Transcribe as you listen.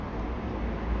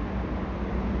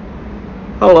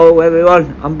Hello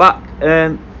everyone, I'm back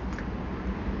and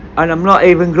I'm not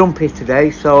even grumpy today,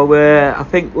 so I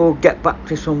think we'll get back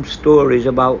to some stories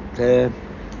about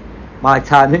my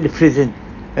time in the prison.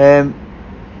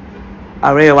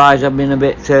 I realise I've been a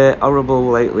bit horrible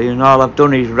lately and all I've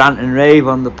done is rant and rave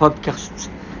on the podcasts,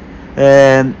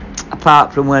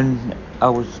 apart from when I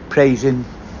was praising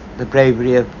the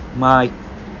bravery of my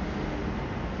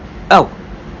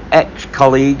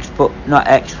ex-colleagues, but not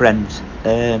ex-friends.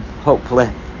 Hopefully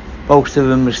most of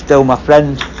them are still my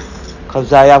friends,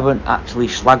 because I haven't actually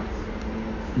slagged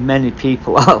many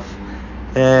people off.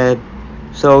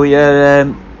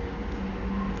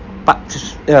 Back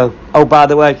to by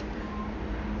the way,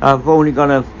 I've only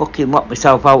gonna fucking lock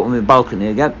myself out on my balcony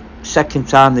again, second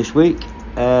time this week.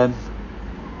 I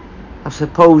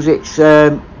suppose it's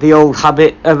the old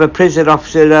habit of a prison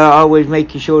officer always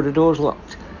making sure the door's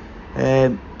locked.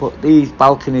 But these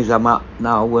balconies I'm at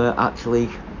now were actually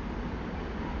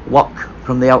locked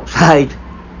from the outside.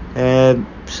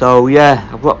 So yeah,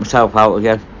 I've locked myself out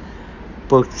again.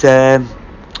 But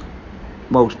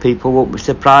most people won't be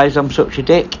surprised I'm such a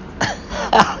dick.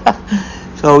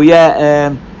 So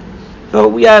yeah,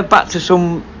 back to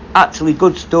some actually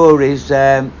good stories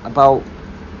about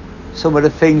some of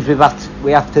the things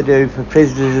we have to do for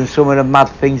prisoners and some of the mad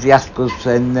things they ask us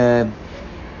and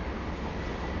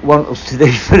want us to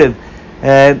do for them.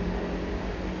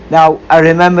 Now I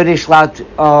remember this lad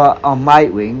on my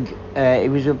wing. He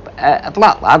was a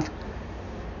black lad,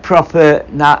 proper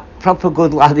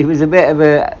good lad. He was a bit of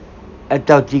a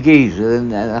dodgy geezer,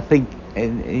 and I think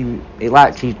he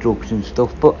liked his drugs and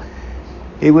stuff. But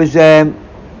he was, I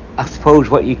suppose,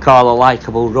 what you call a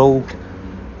likeable rogue.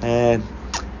 And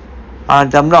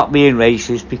I'm not being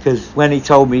racist, because when he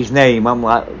told me his name, I'm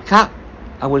like, cat.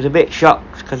 I was a bit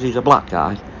shocked because he's a black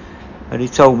guy. And he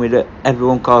told me that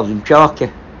everyone calls him Chalky.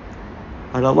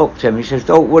 And I looked at him, he says,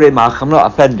 don't worry Mark, I'm not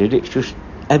offended, it's just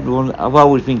everyone, I've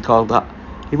always been called that.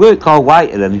 He weren't called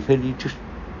White or anything,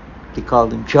 they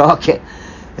called him Chalky.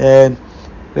 But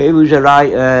he was a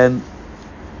right,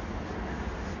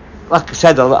 like I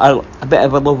said, a bit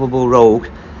of a lovable rogue.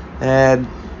 I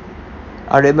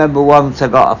remember once I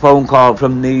got a phone call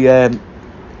from the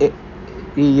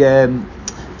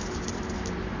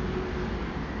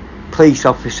police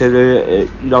officer,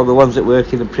 the ones that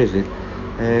work in the prison,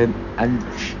 and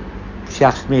she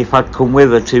asked me if I'd come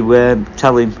with her to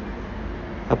tell him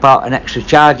about an extra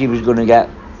charge he was going to get.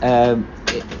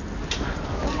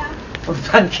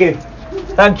 Thank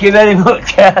you very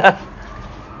much.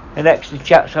 An extra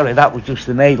charge. Sorry, that was just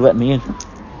the maid let me in.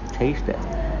 Taste it.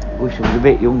 Wish I was a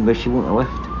bit younger, she wouldn't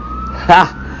have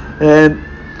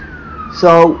left.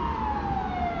 So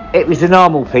it was a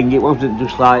normal thing. It wasn't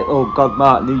just like, oh God,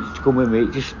 Mark needs to come with me.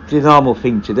 It's just the normal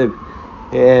thing to do.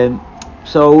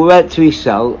 So we went to his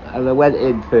cell, and I went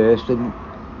in first, and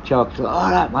Chalk said,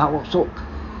 alright Mark, what's up?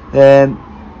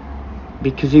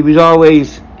 Because he was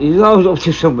always up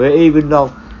to something, even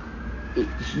though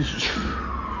he's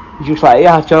just like,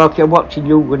 yeah Chalk, I'm watching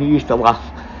you, when he used to laugh.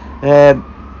 And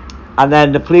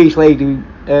then the police lady,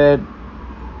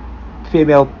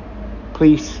 female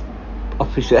police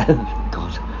officer,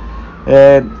 God,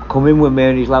 come in with me,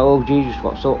 and he's like, oh Jesus,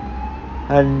 what's up?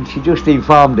 And she just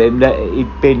informed him that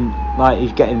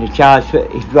he's getting a charge for,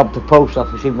 he's robbed the post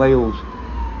office in Wales.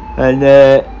 And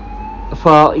I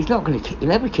thought, he's not going to he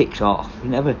never kicks off,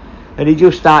 and he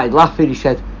just started laughing. He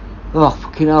said, oh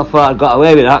fucking hell, I thought I got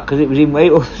away with that because it was in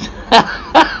Wales.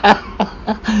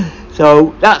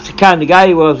 So that's the kind of guy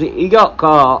he was. He got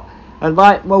caught, and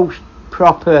like most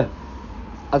proper,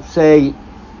 I'd say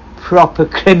proper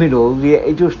criminals,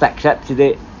 he just accepted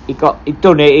it. He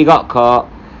done it, he got caught.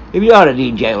 He was already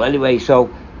in jail anyway, so,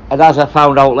 and as I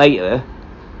found out later,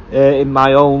 in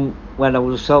my own, when I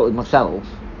was assaulted myself,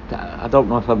 I don't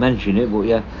know if I mentioned it, but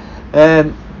yeah,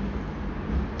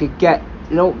 you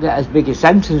don't get as big a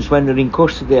sentence when they're in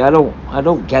custody. I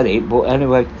don't get it, but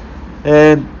anyway.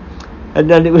 And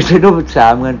then it was another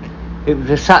time when it was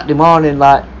a Saturday morning,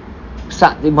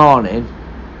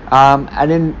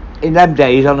 and in them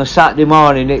days, on a Saturday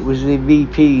morning, it was the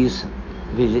VP's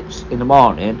visits in the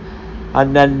morning,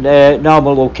 and then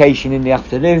normal location in the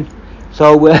afternoon.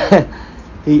 So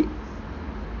he's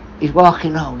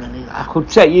walking on, and I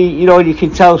could say, you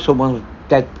can tell someone's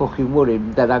dead fucking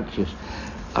worried, dead anxious.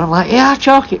 And I'm like, yeah, I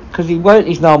chalk it, because he weren't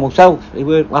his normal self. He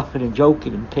weren't laughing and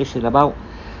joking and pissing about.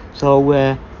 So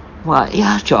I'm like,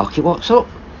 yeah, I chalk it, what's up?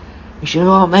 He said,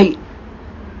 oh mate.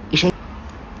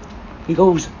 He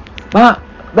goes, Mark,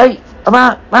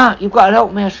 you've got to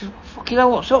help me. I said, fucking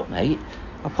hell, what's up, mate?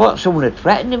 I thought someone had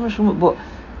threatened him or something, but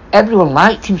everyone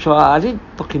liked him, so I didn't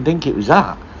fucking think it was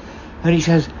that. And he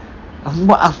says,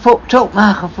 I fucked up,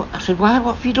 Mark. I said, why?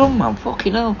 What have you done, man?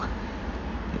 Fucking hell.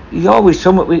 He's always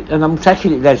somewhat, and I'm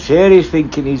taking it dead serious,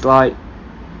 thinking he's like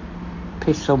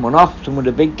pissed someone off, some of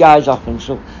the big guys off and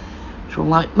stuff. So I'm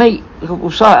like, mate, we'll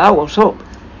sort it out. What's up?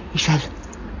 He says,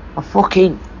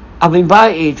 I've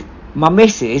invited my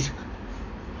missus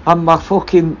and my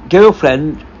fucking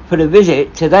girlfriend for a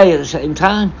visit today at the same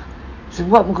time. I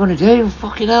said, what am I going to do?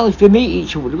 Fucking hell, if they meet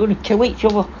each other, they're going to kill each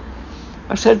other.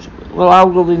 I said, well, how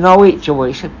do they know each other?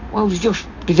 He said, well,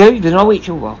 they know each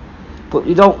other. But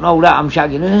they don't know that I'm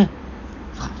shagging her.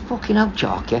 Like, fucking hell,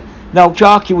 Chalky. Now,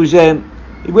 Chalky was,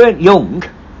 he weren't young.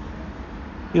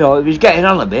 You know, he was getting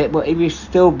on a bit, but he was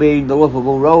still being the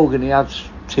lovable rogue, and he had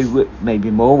 2, maybe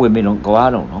more women on go, I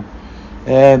don't know.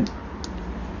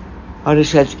 And he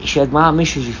said, my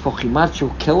missus is fucking mad, she'll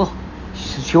kill her. She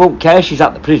said, she won't care, she's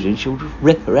at the prison, she'll just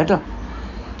rip her head off.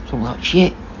 So I'm like,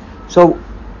 shit. So,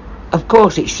 of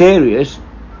course, it's serious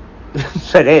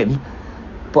for him,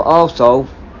 but also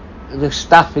the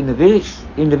staff in the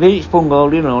village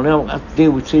bungalow, you know, they don't have to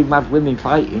deal with 2 mad women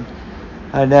fighting.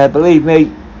 And believe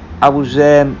me, I was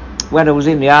when I was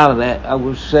in the army, I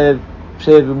was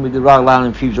serving with the Royal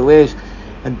Island Fusiliers,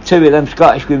 and 2 of them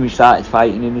Scottish women started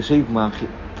fighting in the supermarket.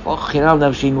 Fucking hell, I've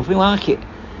never seen nothing like it.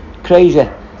 Crazy.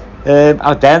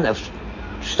 I daren't have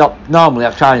stopped. Normally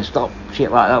I try and stop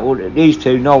shit like that. These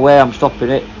 2, no way I'm stopping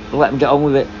it. I'll let them get on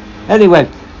with it. Anyway,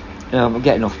 I'm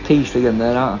getting off piece again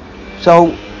there, aren't I?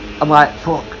 So I'm like,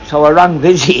 fuck. So I rang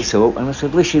visitors up and I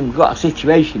said, listen, we've got a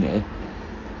situation here.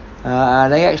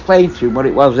 And I explained to him what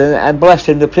it was, and bless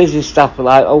him, the prison staff were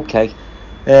like, okay.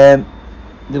 They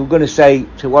were going to say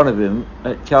to one of them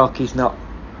that Chalky's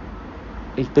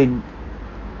he's been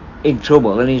in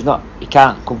trouble and he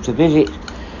can't come to visit.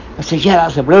 I said, yeah,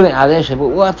 that's a brilliant idea. I said, but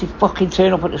what if he fucking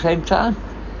turn up at the same time?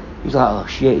 He's like, oh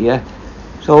shit, yeah.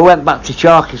 So I went back to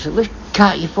Chalky and said, listen,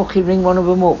 can't you fucking ring one of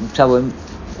them up and tell them,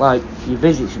 like, your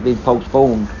visits have been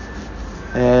postponed,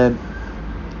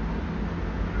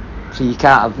 so you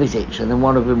can't have visits, and then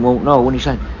one of them won't know. And he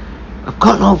said, I've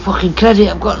got no fucking credit,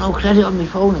 I've got no credit on my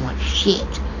phone. I'm like, shit.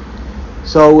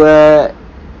 So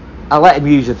I let him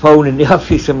use the phone in the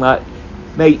office. I'm like,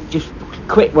 mate, just fucking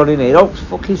quick one in here, don't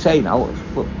fucking say no,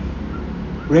 but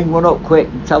ring one up quick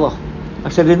and tell her. I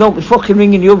said, don't be fucking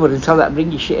ringing the other and tell her to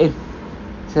bring your shit in.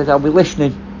 He said, I'll be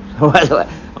listening. So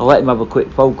I let him have a quick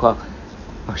phone call.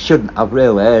 I shouldn't have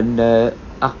really, and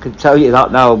I can tell you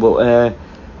that now, but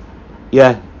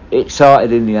yeah, it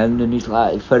sorted in the end, and he's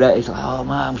like, oh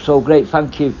man, I'm so great,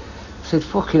 thank you. I said,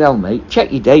 fucking hell, mate,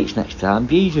 check your dates next time,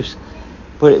 Jesus.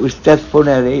 But it was dead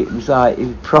funny. It was like, he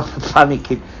was proper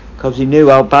panicking, because he knew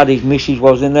how bad his missus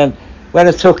was. And then when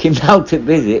I took him down to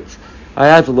visits, I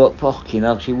had a look, fucking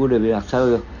hell, she would have been, I tell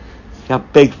you. She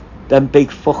had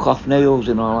big fuck off nails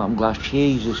and all that. I'm like,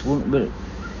 Jesus, wouldn't have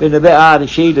been a bit harder,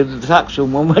 she'd have attacked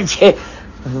someone, wouldn't she? And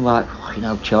I'm like, fucking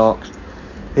hell, Chalks.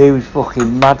 He was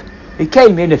fucking mad. He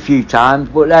came in a few times,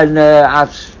 but then I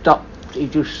stopped. He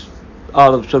just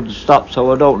all of a sudden stopped,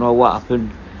 so I don't know what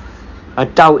happened. I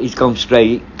doubt he's gone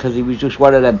straight, because he was just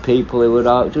one of them people who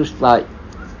were just like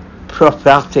proper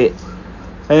at it.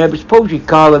 I suppose you'd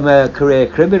call him a career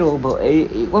criminal, but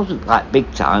it wasn't like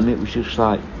big time, it was just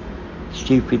like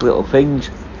stupid little things.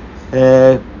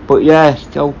 But yeah,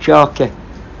 old Chalky,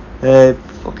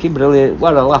 fucking brilliant,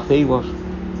 what a laugh he was.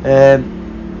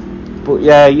 But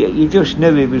yeah, you just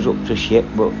knew he was up to shit,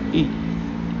 but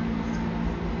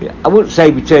I wouldn't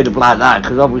say we turned up like that,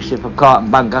 because obviously if I caught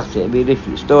him bang at it, it'd be a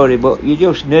different story, but you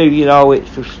just knew, you know,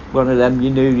 it's just one of them, you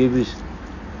knew he was,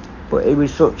 but he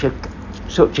was such a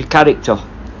character.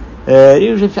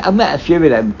 I met a few of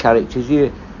them characters.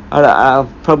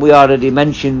 I've probably already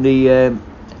mentioned the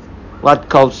lad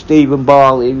called Stephen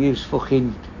Ball. He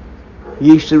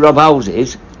used to rob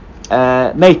houses,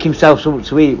 make himself something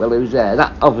to eat while he was there.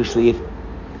 That obviously,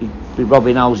 he'd be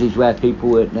robbing houses where people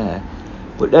weren't there.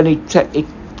 But then he'd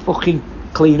fucking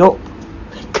clean up,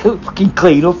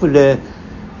 and a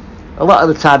lot of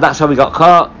the time that's how he got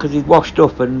caught, because he'd washed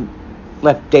up and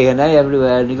left DNA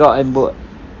everywhere, and he got him. But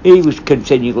he was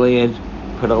continually in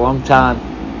for a long time.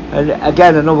 And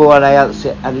again, another one I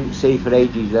didn't see for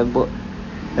ages then, but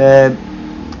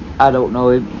I don't know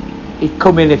him. He'd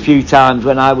come in a few times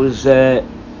when I was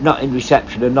not in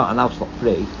reception and not an house lot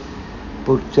free.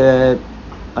 But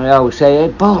I always say, hey,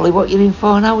 Bally, what you in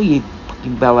for now, you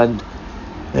fucking bellend?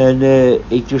 And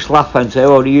he'd just laugh and say,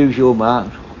 oh, the usual,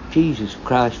 Mark. Jesus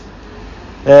Christ.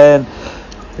 So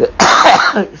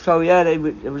yeah,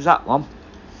 there was that one.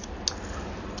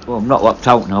 Well, I'm not locked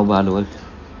out now, by the way.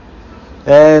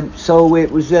 So it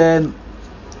was, yeah,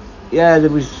 there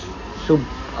was some,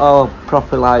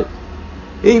 proper, like,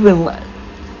 even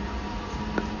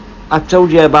I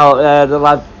told you about the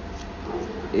lad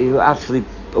who actually,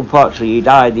 unfortunately, he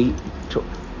died.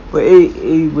 But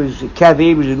he was Kev.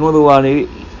 He was another one. He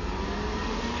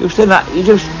just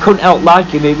couldn't help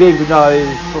liking him, even though he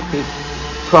was fucking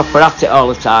proper at it all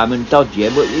the time and dodgy.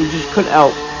 But you just couldn't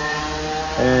help.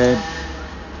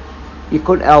 You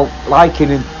couldn't help liking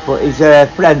him. But his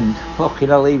friend, fucking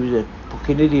hell, he was a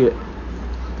fucking idiot.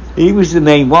 He was the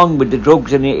main one with the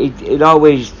drugs, and he'd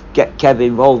always get Kev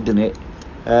involved in it.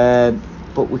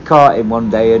 But we caught him one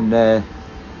day and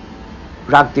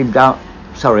walked him down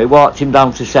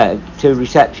to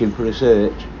reception for a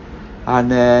search,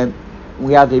 and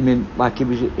we had him in, like, he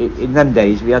was in them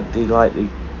days. We had the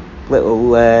little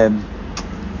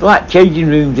like changing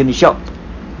rooms in the shop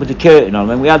with the curtain on,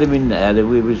 and we had him in there. And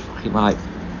we was fucking like,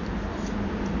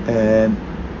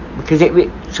 because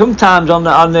sometimes on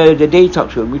the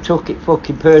detox room we took it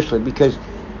fucking personally, because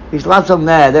there's lads on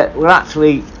there that were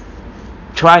actually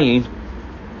trying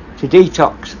to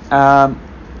detox,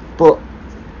 but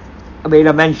I mean,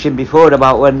 I mentioned before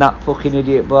about when that fucking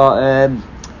idiot bought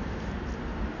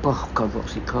oh god,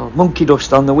 what's it called, monkey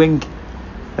dust on the wing,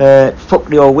 fucked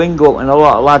the whole wing up, and a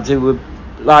lot of lads who were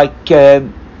like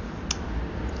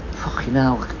fucking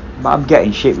hell, I'm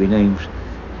getting shit with names,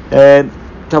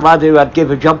 the lad who I'd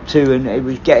give a job to, and he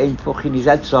was getting fucking his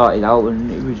head sorted out, and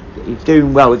he was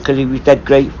doing well because he was dead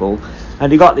grateful,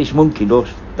 and he got this monkey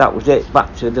dust. That was it,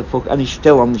 back to the fuck, and he's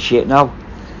still on the shit now.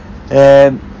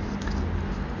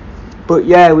 But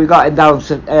yeah, we got him down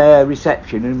to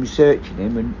reception and we searching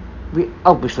him, and we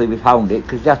found it,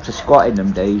 because they had to squat in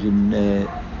them days, and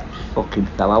just fucking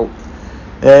fell out.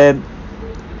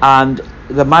 And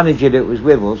the manager that was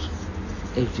with us,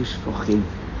 he just fucking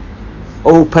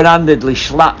open-handedly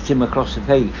slapped him across the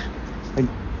face, and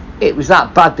it was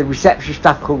that bad. The reception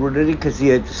staff couldn't run in because he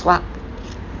heard the slap,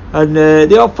 and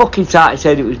they all fucking started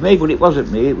saying it was me, but it wasn't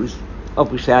me. It was,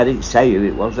 obviously I didn't say who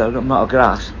it was, I'm not a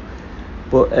grass,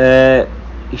 but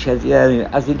he said, yeah,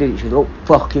 as he did, he said, look,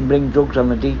 fucking bring drugs on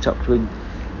the detox wing,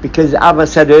 because as I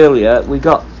said earlier, we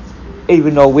got,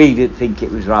 even though we didn't think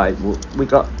it was right, but we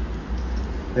got,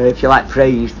 if you like,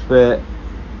 praised for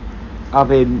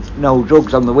having no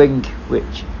drugs on the wing,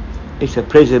 which it's a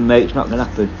prison, mate, it's not going to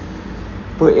happen.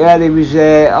 But yeah, there was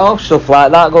all stuff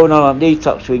like that going on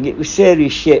detox wing. It was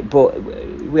serious shit, but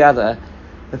we had a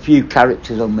few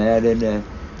characters on there, and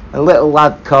a little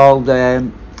lad called,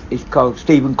 he's called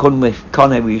Stephen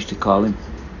Connor, we used to call him.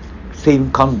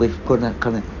 Stephen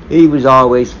Connor. He was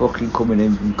always fucking coming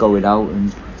in and going out,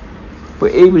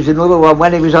 but he was another one.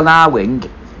 When he was on our wing,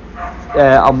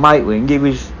 on my wing, he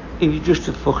was just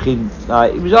a fucking,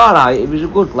 he was alright, he was a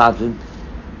good lad,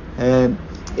 and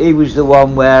he was the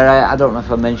one where, I don't know if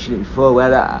I mentioned it before,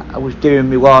 where I was doing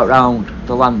my walk round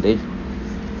the landing,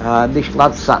 and this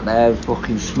lad sat there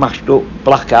fucking smashed up,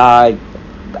 black eye,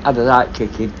 had a right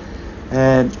kicking,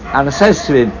 and I says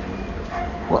to him,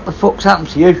 what the fuck's happened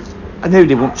to you? I knew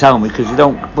they wouldn't tell me, because they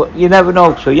don't, but you never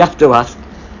know, so you have to ask.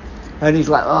 And he's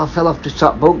like, oh, I fell off the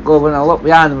top bunk, and I looked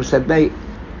behind him and said, mate,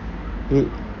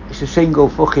 it's a single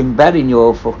fucking bed in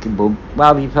your fucking bunk. Why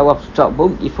have you fell off the top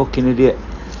bunk, you fucking idiot?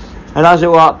 And as I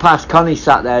walked past, Connie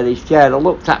sat there in his chair. I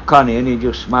looked at Connie and he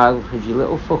just smiled, because you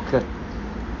little fucker.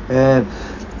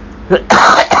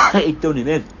 He'd done him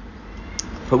in.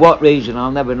 For what reason,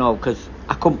 I'll never know, because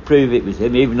I couldn't prove it was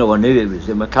him, even though I knew it was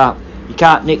him. You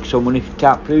can't nick someone if you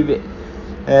can't prove it.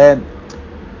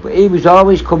 But he was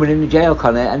always coming in the jail,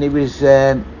 Connie, and it was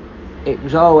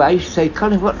always, I used to say,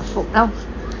 Connie, what the fuck now?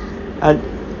 And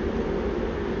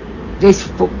this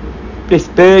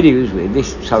bird he was with,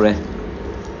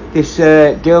 this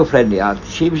girlfriend he had,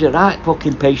 she was a right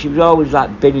fucking pain. She was always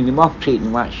like binning him off, treating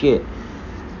him like shit.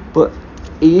 But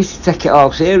he used to take it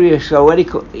all serious, so when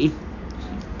he'd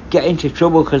get into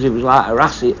trouble because he was like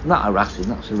not harassing,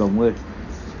 that's the wrong word,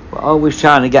 but always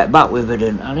trying to get back with her,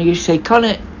 and he used to say,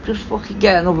 Connie, just fucking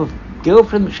get another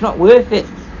girlfriend, it's not worth it.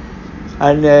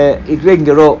 And he'd ring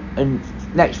her up, and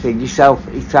next thing he'd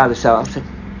try to sell it.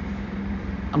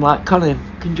 I'm like, Connie, you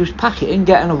can just pack it in,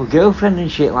 get another girlfriend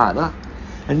and shit like that.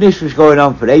 And this was going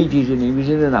on for ages, and he was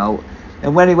in and out.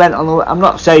 And when he went on, I'm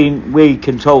not saying we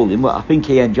controlled him, but I think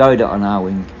he enjoyed it on our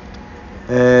wing,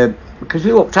 because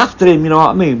we looked after him, you know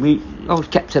what I mean. We always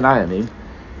kept an eye on him,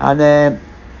 and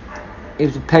he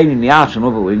was a pain in the arse on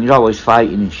other wings, always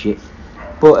fighting and shit.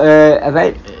 But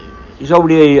it's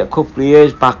only a couple of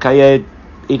years back, I heard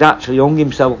he'd actually hung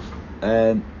himself,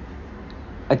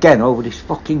 again over this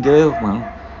fucking girl,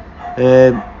 man.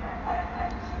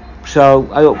 So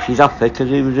I hope she's happy, because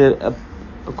he was a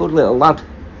good little lad.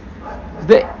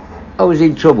 I was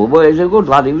in trouble, but he was a good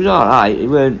lad. He was alright. He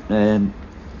weren't,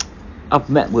 I've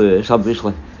met worse,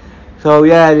 obviously. So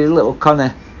yeah, the little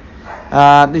Connor.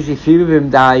 There's a few of them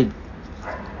died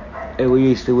who we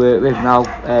used to work with now.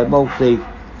 Mostly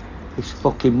this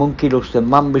fucking monkey dust and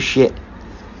mamba shit.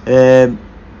 I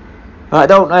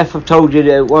don't know if I've told you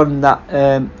the one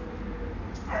that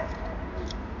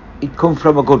he'd come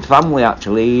from a good family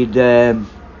actually.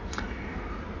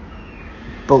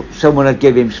 But someone had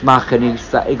give him smack and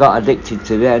he got addicted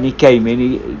to it, and he came in,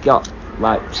 he got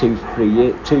like 2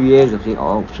 years I think,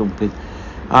 or something,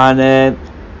 and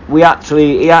he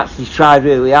actually tried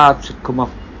really hard to come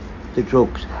off the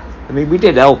drugs. I mean, we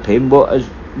did help him, but as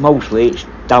mostly it's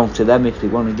down to them if they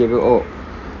want to give it up.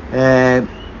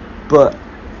 But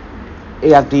he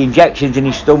had the injections in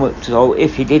his stomach, so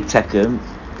if he did take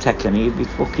any, he'd be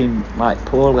fucking like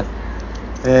poorly.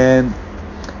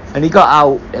 And he got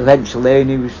out eventually, and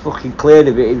he was fucking cleared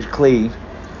of it. He was clean.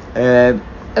 I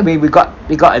mean, we got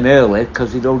him early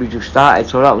because he'd only just started,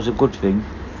 so that was a good thing.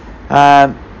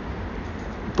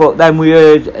 But then we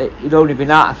heard he'd only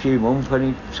been out a few months,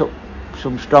 and he took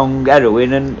some strong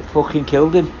heroin and it fucking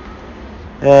killed him.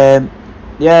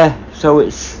 Yeah, so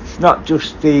it's not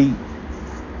just the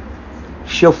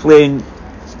shuffling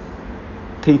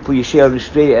people you see on the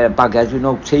street, bagheads with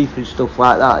no teeth and stuff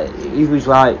like that. He was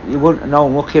like, you wouldn't have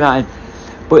known looking at him.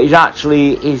 But his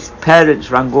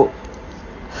parents rang up.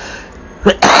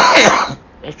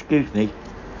 Excuse me.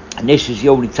 And this is the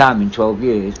only time in 12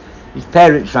 years. His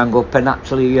parents rang up and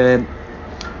actually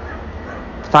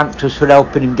thanked us for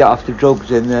helping him get off the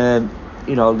drugs, and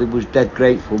they was dead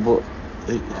grateful. But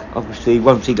obviously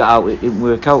once he got out, it didn't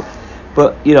work out.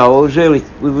 But we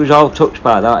was all touched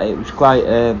by that. It was quite.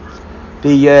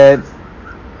 The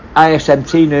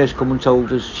ISMT nurse come and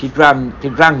told us they rang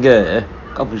her,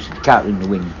 obviously they can't ring the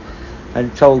wing,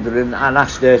 and told her and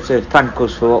asked her to thank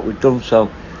us for what we'd done. So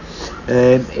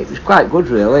it was quite good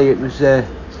really. It was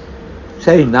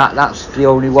saying that's the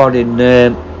only one in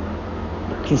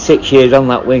 6 years on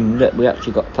that wing that we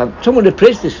actually got thanked. Some of the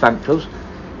prisoners thanked us,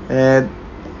 and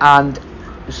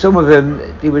some of them,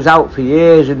 they was out for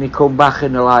years and they come back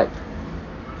and they're like,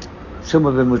 some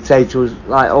of them would say to us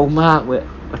like, oh Mark,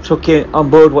 I took it on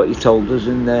board what you told us,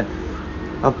 and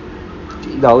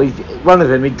one of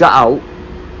them, he'd got out,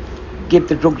 give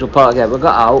the drugs apart again, but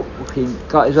got out,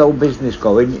 got his own business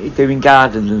going, doing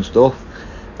gardens and stuff,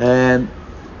 and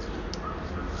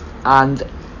had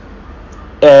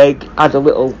a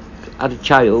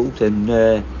child,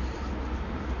 and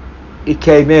he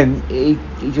came in, he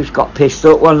just got pissed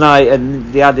up one night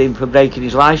and they had him for breaking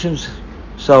his licence,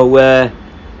 so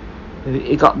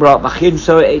he got brought back in.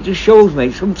 So it just shows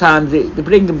me sometimes they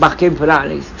bring him back in for that,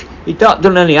 and he'd not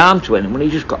done any harm to anyone, he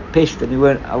just got pissed and he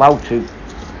weren't allowed to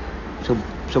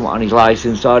something on his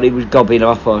licence, or he was gobbing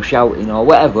off or shouting or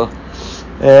whatever.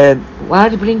 Why are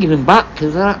they bringing him back?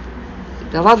 Because the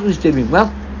lad was doing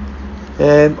well.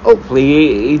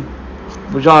 Hopefully he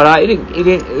was alright. He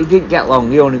didn't get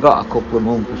long, he only got a couple of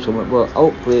months or something, but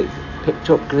hopefully it picked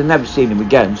up, because I've never seen him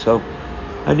again. So,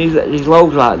 and there's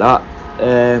loads like that.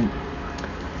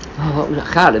 I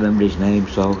can't remember his name,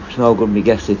 so it's no good me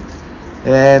guessing.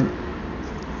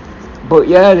 But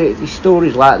yeah, the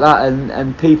stories like that,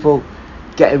 and people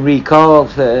getting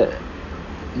recalled for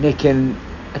nicking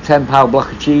a £10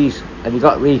 block of cheese, and he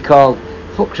got recalled.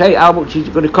 Fuck's sake, how much is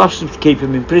it going to cost him to keep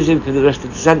him in prison for the rest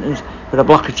of the sentence for a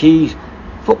block of cheese?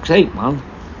 Fuck's sake, man.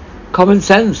 Common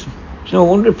sense. It's no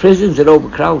wonder prisons are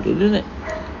overcrowded, isn't it?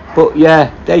 But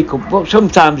yeah, they come. But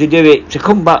sometimes they do it to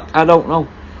come back. I don't know.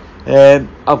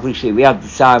 Obviously, we had the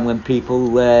time when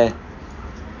people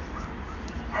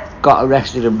got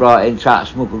arrested and brought in, tried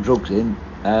to smuggle drugs in,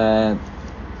 and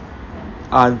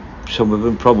some of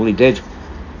them probably did,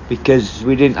 because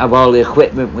we didn't have all the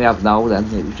equipment we have now. Then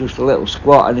it was just a little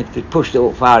squat, and if they pushed it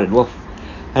up far enough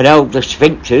and held the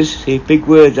sphincters, see, big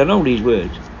words, I know these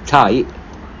words, tight,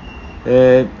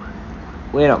 we're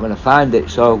not going to find it.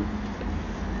 So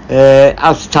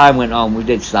as time went on, we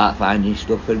did start finding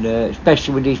stuff, and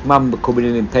especially with this mamba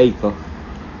coming in paper,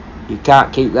 you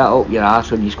can't keep that up your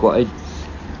arse when you're squatting.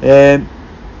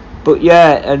 But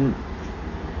yeah, and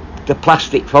the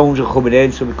plastic phones are coming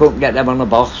in, so we couldn't get them on the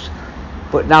boss.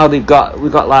 But now we've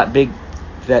got like big,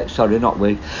 sorry, not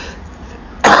we.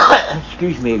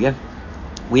 Excuse me again.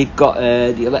 We've got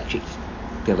the electric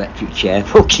chair.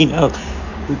 Fucking hell.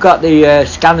 We've got the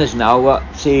scanners now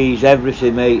that sees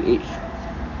everything, mate. It's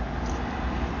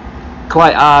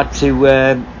quite hard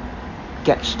to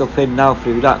get stuff in now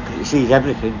through that, because it sees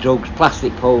everything: drugs,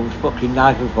 plastic phones, fucking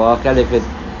knife and fork, anything.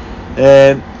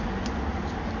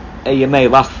 You may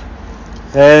laugh,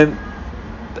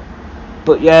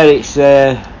 but yeah, it's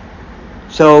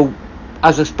so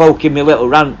as I spoke in my little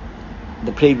rant,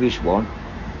 the previous one,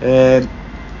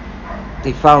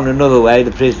 they found another way,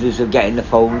 the prisoners, of getting the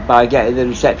phone by getting the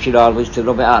reception orderlies to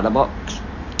rub it out of the box.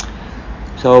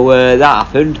 So that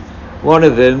happened. One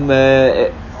of them,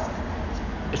 a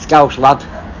Scouse lad,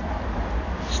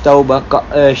 Stober,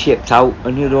 got shipped out,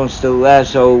 and the other one's still there.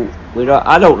 So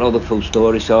I don't know the full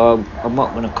story, so I'm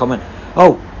not going to comment.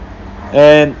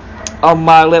 On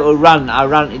my little rant, I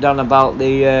ranted on about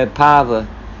the Parva.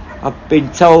 I've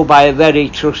been told by a very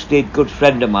trusted good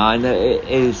friend of mine that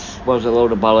it was a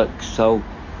load of bollocks. So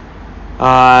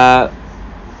a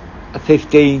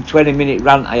 15-20 minute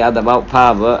rant I had about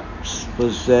Parva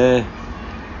was a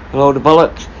load of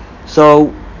bollocks.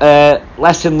 So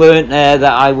lesson learnt there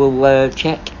that I will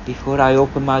check before I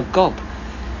open my gob,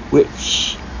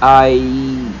 which I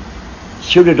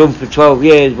should have done for 12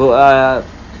 years, but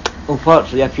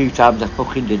unfortunately a few times I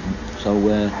fucking didn't. So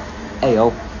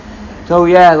ayo. So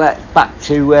yeah, let's back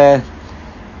to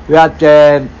we had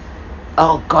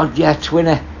oh god, yeah,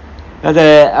 Twinner. We had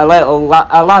a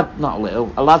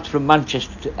lad from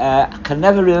Manchester. I can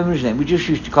never remember his name. We just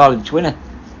used to call him Twinner.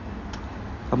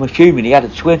 I'm assuming he had a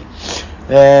twin.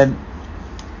 And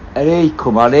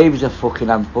he was a fucking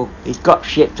handful. He got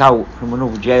shipped out from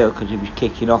another jail because he was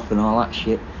kicking off and all that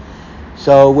shit.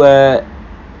 So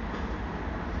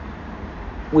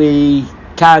we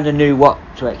kind of knew what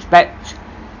to expect.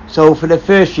 So for the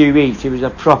first few weeks, he was a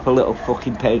proper little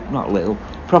fucking pain, not little,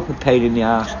 proper pain in the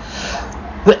arse.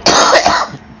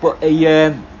 But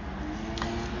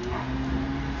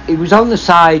he was on the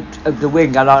side of the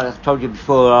wing, and I told you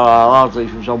before, Ardley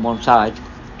was on one side.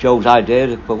 Joe's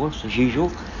idea, of course, as usual.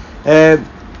 But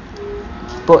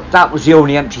that was the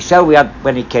only empty cell we had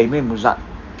when he came in, was that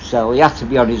cell. He had to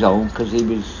be on his own because he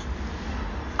was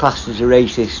classed as a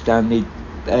racist, and he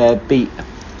beat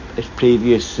his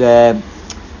previous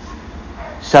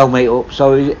cellmate up.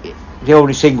 So the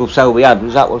only single cell we had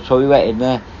was that one, so we went in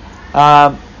there.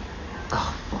 Oh,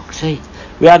 fuck's sake.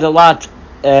 We had a lad,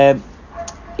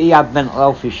 he had mental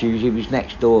health issues, he was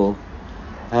next door.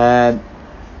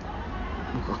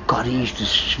 God, he used to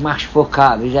smash fuck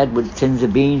out of his head with tins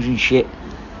of beans and shit.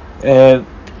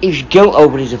 He was guilt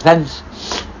over his offence.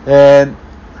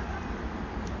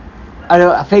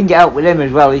 I think it helped with him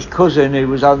as well. His cousin, who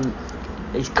was on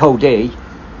his co-D,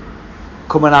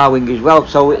 come on our wing as well,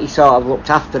 so he sort of looked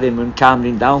after him and calmed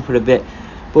him down for a bit.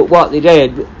 But what they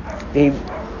did,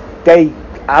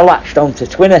 I latched on to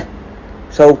Twinny,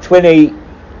 so Twinny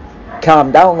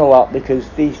calmed down a lot because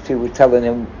these two were telling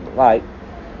him, like,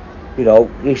 you know,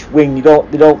 this wing, they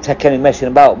don't take any messing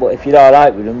about, but if you're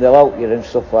alright with them, they'll help you and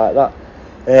stuff like that.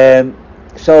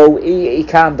 So he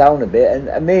calmed down a bit,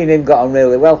 and me and him got on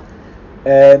really well.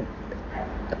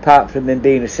 Apart from him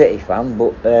being a City fan,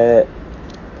 but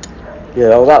you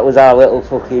know, that was our little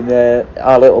fucking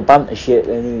our little banter shit.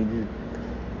 And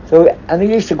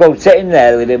he used to go sit in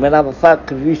there with him and have a fag,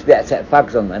 because we used to be able to take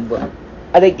fags on them, but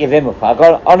I didn't give him a fag.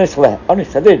 Honest,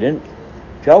 I didn't,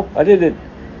 Joe. I didn't.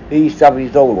 He used to have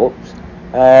his roll-ups,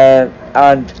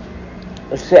 and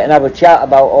let's sit and have a chat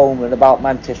about home and about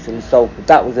Manchester and Salford.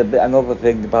 That was another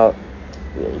thing about.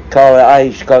 I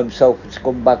used to call himself a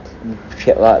scumbag and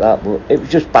shit like that, but it was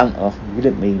just banter. We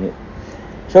didn't mean it.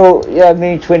 So yeah,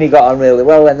 me and Twinny got on really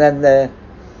well, and then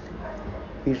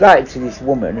he was writing to this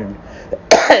woman, and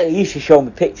he used to show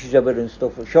me pictures of her and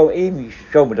stuff. He used to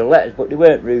show me the letters, but they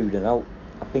weren't rude, and I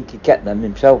think he kept them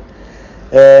himself.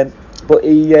 But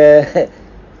he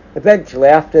eventually,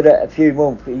 after a few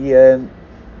months, he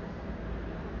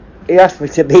asked me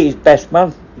to be his best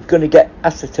man. He's going to get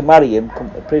asked her to marry him, come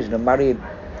to prison and marry him,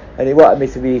 and he wanted me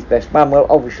to be his best man. Well,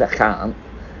 obviously I can't,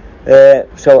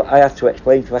 so I had to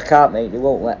explain to him, I can't, mate, they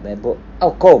won't let me, but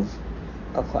I'll come.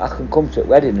 I can come to the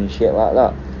wedding and shit like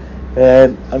that.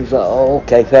 And he's like, oh,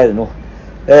 okay, fair enough.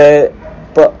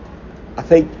 But I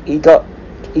think he got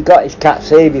his cat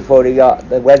C before he got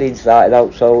the wedding started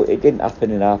out, so it didn't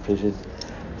happen in our prison.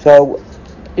 So,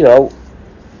 you know,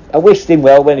 I wished him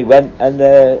well when he went, and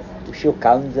we shook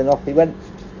hands and off he went.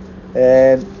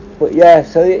 But yeah,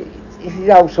 so this is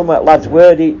how some lads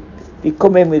were. They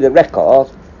come in with a record,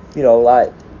 you know,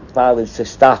 like violence to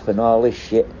staff and all this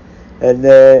shit, and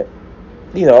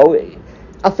you know,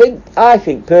 I think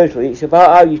personally it's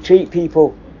about how you treat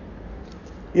people.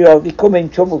 You know, they come in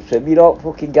troublesome, you don't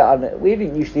fucking get on. We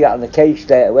didn't used to get on the case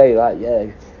straight away, like,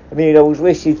 yeah. I mean, I was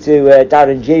listening to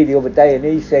Darren G the other day, and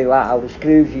he saying like how the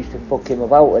screws used to fuck him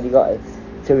about when he got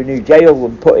to a new jail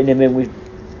and putting him in with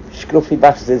scruffy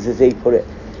bastards, as he put it.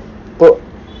 But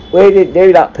we didn't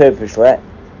do that purposely.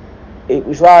 It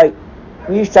was like,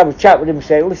 we used to have a chat with him and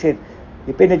say, listen,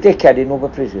 you've been a dickhead in other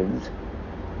prisons.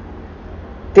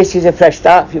 This is a fresh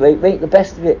start for you, mate. Make the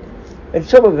best of it. And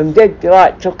some of them did. They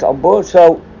took it on board.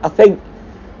 So I think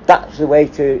that's the way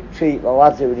to treat the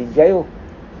lads who are in jail.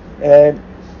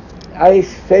 I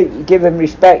think you give them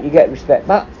respect, you get respect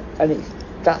back, and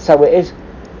that's how it is.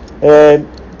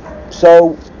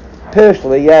 So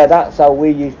personally, yeah, that's how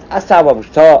I was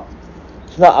taught.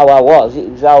 It's not how I was, it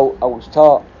was how I was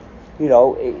taught. You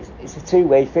know, it's a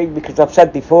two-way thing, because I've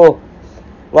said before,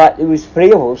 like, there was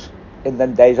 3 of us in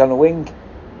them days on a wing,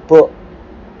 but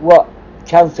what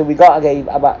chance have we got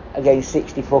against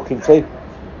 60 fucking 2?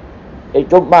 It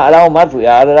doesn't matter how mad we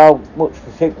are and how much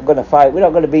we think we're going to fight, we're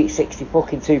not going to beat 60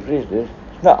 fucking 2 prisoners.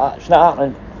 It's not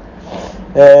happening.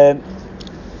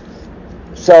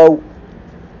 So,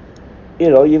 you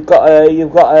know, you've got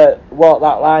to walk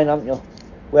that line, haven't you?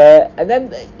 And then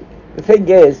the thing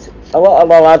is, a lot of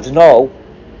the lads know,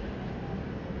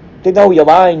 they know your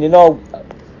line, they know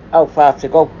how far to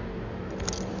go.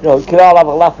 You know, you can all have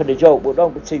a laugh and a joke, but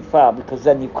don't go too far, because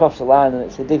then you cross the line and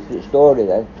it's a different story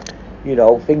then. You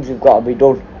know, things have got to be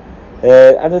done.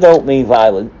 And I don't mean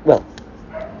violent. Well,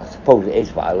 I suppose it is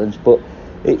violence, but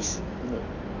it's,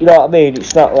 you know what I mean?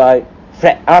 It's not like,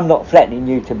 I'm not threatening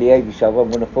you to behave yourself, I'm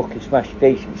going to fucking smash your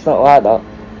face. It's not like that,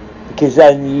 because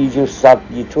then you just have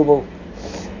your trouble.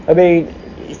 I mean,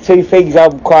 it's 2 things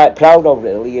I'm quite proud of,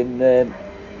 really, in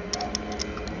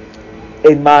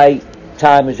my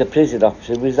time as a prison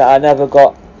officer, was that I never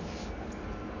got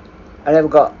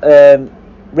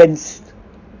rinsed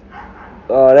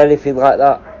or anything like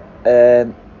that.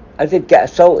 I did get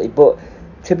assaulted, but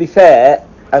to be fair,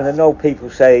 and I know people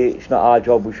say it's not our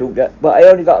job, we shouldn't get, but I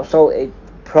only got assaulted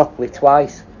properly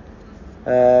twice,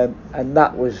 and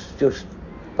that was just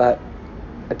like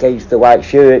against the white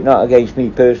shirt, not against me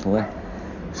personally.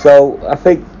 So I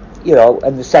think, you know,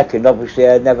 and the second, obviously,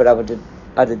 I never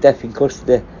had a death in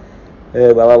custody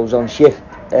while I was on shift.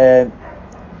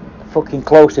 Fucking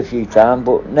close a few times,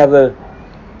 but never.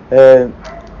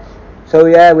 So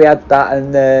yeah, we had that,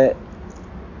 and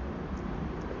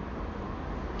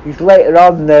later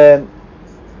on,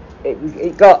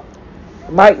 it got,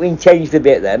 Mike Wing changed a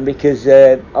bit then, because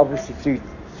obviously through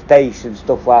space and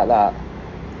stuff like that,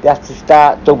 they had to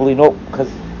start doubling up, because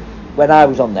when I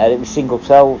was on there it was single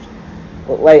cells,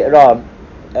 but later on,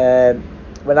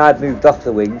 when I'd moved off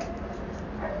the wing,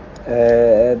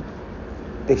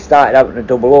 they started having to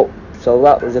double up, so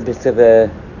that was a bit of a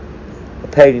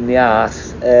pain in the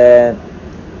arse.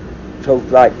 So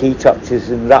like detoxes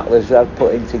and rattlers I'd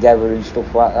put in together and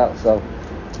stuff like that, so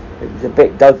it was a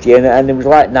bit dodgy, and there was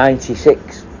like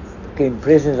 96 fucking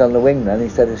prisoners on the wing then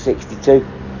instead of 62.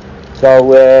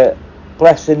 So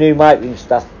bless the new Mike Wing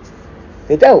staff,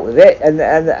 they dealt with it, and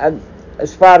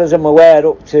as far as I'm aware,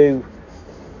 up to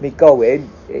me going,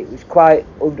 it was quite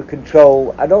under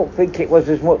control. I don't think it was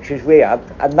as much as we had,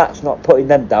 and that's not putting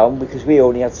them down, because we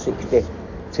only had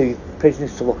 62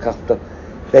 prisoners to look after.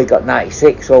 They got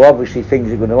 96, so obviously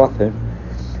things are going to happen.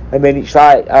 I mean, it's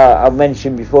like I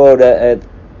mentioned before that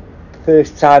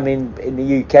first time in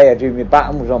the UK I do my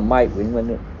baton was on Mike Wing,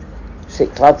 when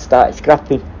 6 lads started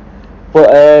scrapping.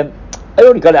 But I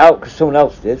only got it out because someone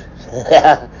else did.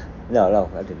 No,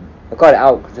 I didn't. I got it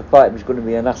out because I thought it was going to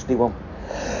be a nasty one.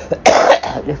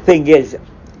 The thing is,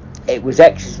 it was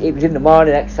in the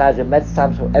morning, exercise and meds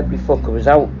time, so every fucker was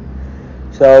out.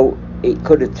 So it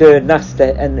could have turned nasty,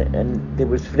 and there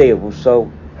was 3 of us, so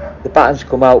the batons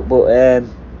come out. But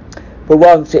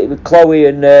once it was Chloe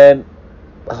and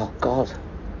oh God,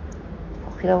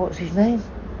 fucking hell, what's his name?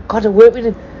 God, I worked with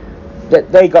him.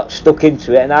 They got stuck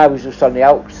into it, and I was just on the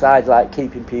outside, like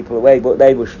keeping people away. But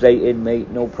they were straight in, mate,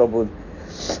 no problem.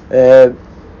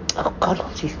 Oh God,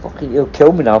 what's his fucking? He'll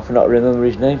kill me now for not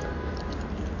remembering his name.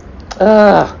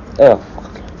 Fuck,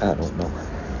 I don't know.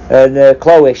 And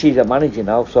Chloe, she's a manager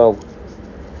now, so.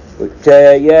 But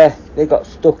yeah, they got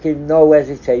stuck in, no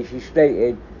hesitation, straight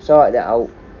in, sorted it out.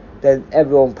 Then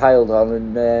everyone piled on,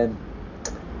 and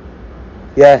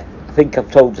yeah, I think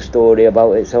I've told the story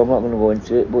about it, so I'm not going to go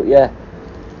into it. But yeah,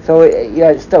 so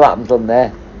it still happens on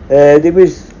there. There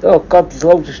was, oh God, there's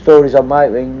loads of stories on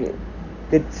Mike Wing.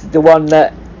 The one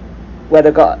that where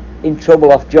I got in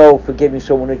trouble off Joe for giving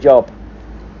someone a job,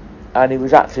 and he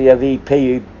was actually a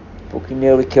VP who fucking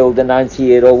nearly killed a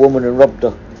 90-year-old woman and robbed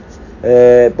her.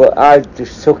 But I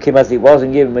just took him as he was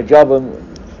and gave him a job,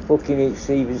 and fucking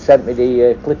he even sent me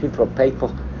the clipping from paper.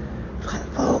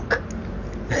 Fuck.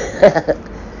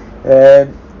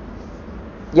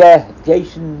 Yeah,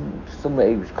 Jason, something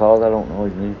he was called, I don't know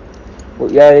his name.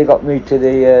 But yeah, he got moved to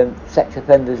the sex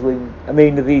offenders wing,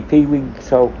 the VP wing,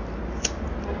 so.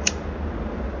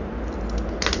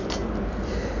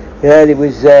 Yeah, there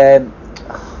was,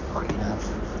 fucking hell,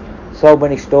 so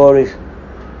many stories.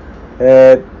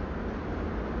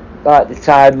 Like the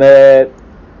time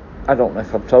I don't know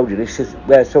if I've told you this, is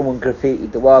where someone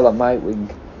graffitied the wall on my wing,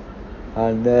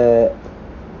 and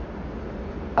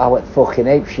I went fucking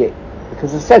apeshit,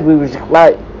 because I said we was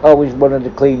like always one of the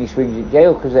cleanest wings in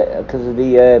jail because of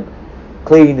the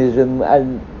cleaners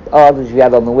and orders we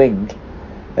had on the wing,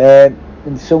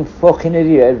 and some fucking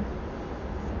idiot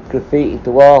graffitied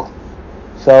the wall.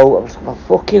 So I was like,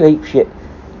 fucking apeshit,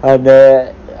 and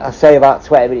I say about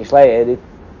 20 minutes later, the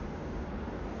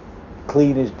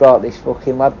cleaners brought this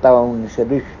fucking lad down and said,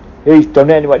 who's done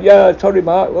it? And he went, yeah, sorry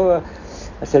Mark.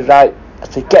 I said, right. I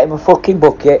said, get him a fucking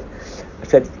bucket. I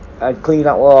said, I'd clean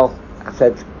that wall. I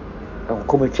said, I'll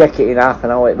come and check it in half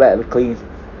an hour, it better be clean.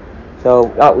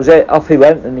 So that was it, off he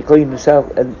went and he cleaned himself,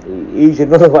 and he's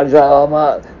another one. He's like, oh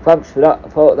Mark, thanks for that, I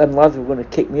thought them lads were going to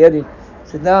kick me head in. I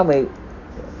said, no mate,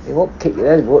 they won't kick your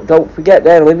head, but don't forget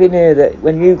they're living here, that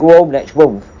when you go home next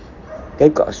month,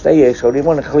 they've got to stay here, so they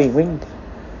want a clean wing.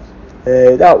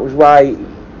 That was why,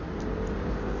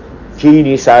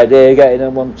 genius idea, getting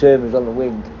them on terms on the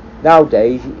wing.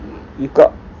 Nowadays, you've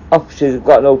got officers who've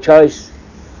got no choice.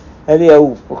 Any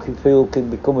old fucking fool can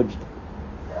become a...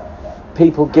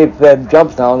 People give them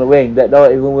jobs now on the wing that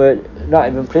don't even work, not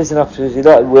even prison officers, they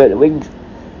don't even work the wings.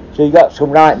 So you got some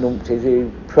right numpties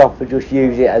who proper just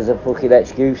use it as a fucking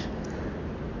excuse.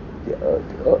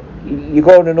 You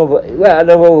go on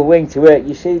another wing to work,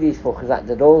 you see these fuckers at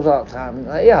the doors all the time,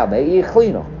 like, yeah mate, you a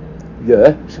cleaner?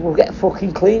 Yeah, so we'll get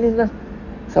fucking cleaning then.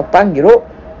 So bang it up.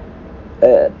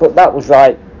 But that was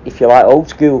like, if you like, old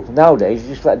school. Nowadays,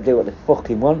 you just let them do what they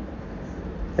fucking want.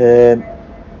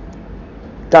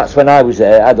 That's when I was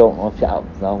there. I don't know if it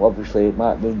happens now. Obviously, it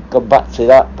might have gone back to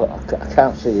that, but I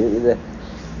can't see it either.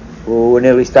 Oh, we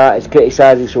nearly started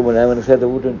criticising someone there when I said I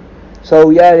wouldn't. So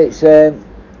yeah, it's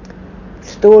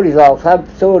stories all the time.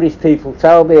 Stories people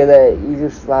tell me that you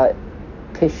just like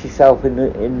piss yourself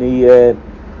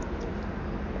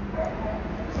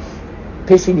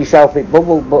pissing yourself in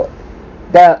bubble, but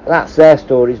that's their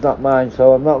stories, not mine.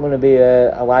 So I'm not going to be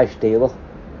a life stealer.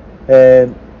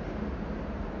 I'm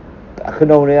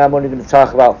only going to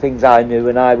talk about things I knew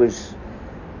and I was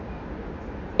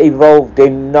involved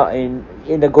in, not in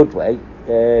a good way.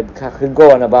 I can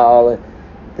go on about all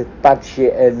the bad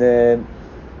shit, and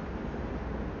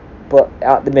but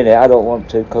at the minute I don't want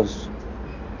to, because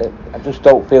I just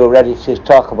don't feel ready to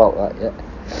talk about that yet.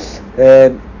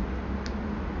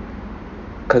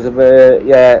 Because of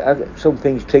some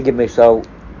things trigger me, so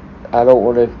I don't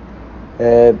want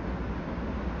to.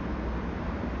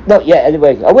 Not yet,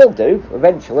 anyway. I will do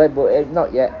eventually, but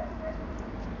not yet.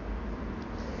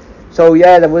 So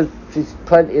yeah, there was just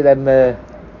plenty of them.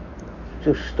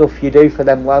 Just stuff you do for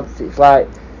them lads. It's like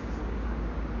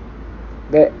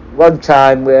one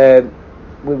time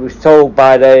we was told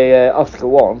by the Oscar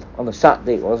 1 on a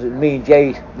Saturday. It was me and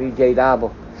Jade Arbor.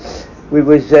 We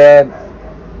was. That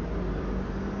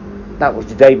was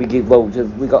the day we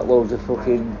got loads of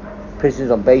fucking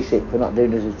prisoners on basic for not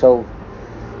doing as they're told.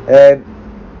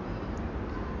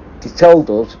 They told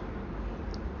us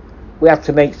we had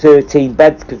to make 13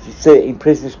 beds because there's 13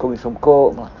 prisoners coming from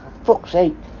court. I'm like, for fuck's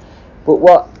sake. But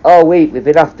what, all week we've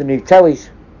been after new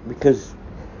tellies, because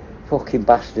fucking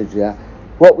bastards, yeah.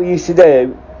 What we used to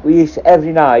do,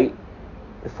 every night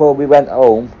before we went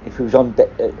home, if it was on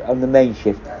the main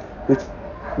shift, we'd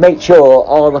make sure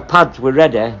all the pads were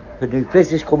ready for new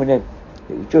prisoners coming in.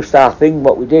 It was just our thing,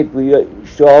 what we did. We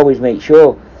used to always make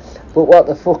sure. But what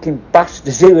the fucking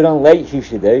bastards doing on late used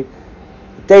to do,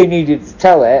 if they needed to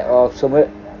tell it or something,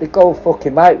 they'd go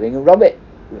fucking mic ring and rob it.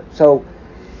 So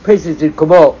prisoners would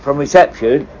come up from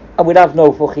reception and we'd have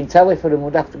no fucking telly for them.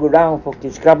 We'd have to go round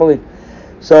fucking scrabbling.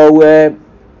 So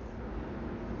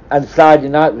and Friday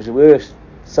night was the worst.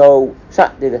 So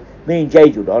Saturday, me and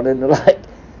Jade were on, and they're like,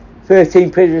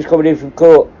 13 prisoners coming in from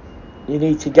court. You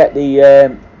need to get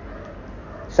the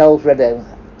cells ready.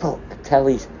 Fuck,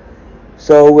 tellies.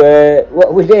 So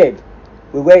what we did,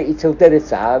 we waited till dinner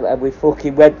time and we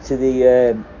fucking went to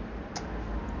the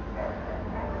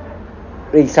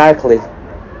recycling,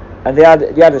 and they had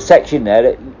a section there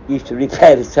that used to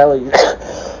repair the tellies.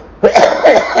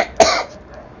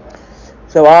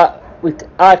 So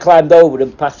I climbed over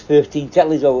and passed 13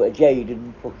 tellies over to Jade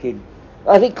and fucking...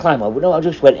 I didn't climb over, no, I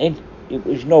just went in. There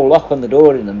was no lock on the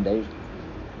door in them days.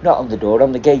 Not on the door,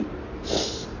 on the gate.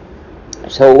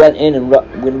 So I went in and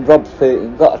robbed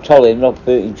 13, got a trolley and robbed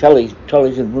 13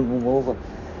 trolleys and run them over.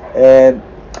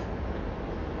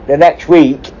 The next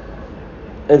week,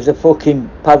 there's a fucking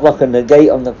padlock on the gate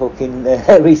on the fucking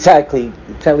recycling,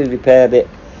 the telly repair bit.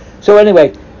 So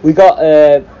anyway, we got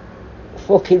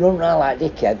fucking run around like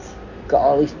dickheads, got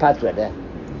all these pads ready,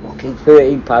 fucking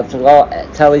 13 pads, a lot,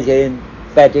 tellies in,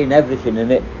 bed in, everything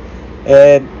in it.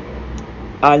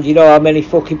 And you know how many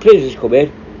fucking prisoners come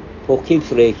in? Fucking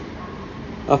 3.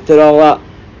 After all that,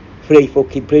 3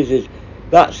 fucking prisoners.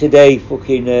 That's the day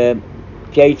fucking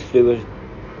Jade threw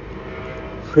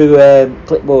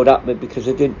clipboard at me because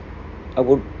I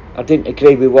didn't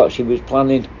agree with what she was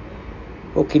planning.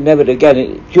 Fucking never again.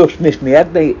 It just missed me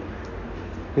head, mate.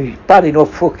 It's bad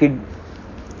enough fucking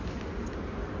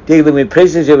dealing with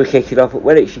prisoners who were kicking off, but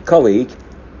when it's your colleague,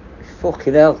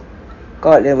 fucking hell.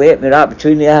 God, nearly hit me right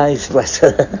between the eyes, bless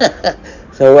her.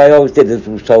 So I always did as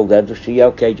I was told then, just say, yeah,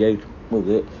 okay, Jade, we'll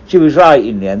do it. She was right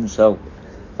in the end, so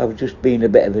I was just being a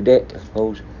bit of a dick, I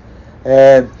suppose.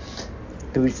 There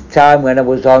was a time when I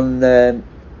was on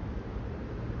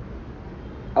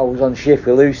shift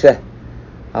with Lucy.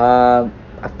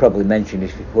 I've probably mentioned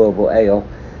this before, but hey,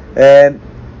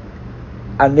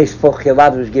 and this fucking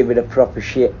lad was giving a proper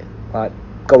shit, like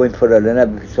going for her and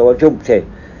everything, so I jumped in.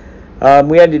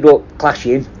 We ended up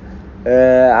clashing,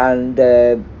 and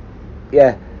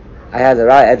yeah, I had a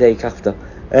right headache after.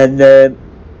 And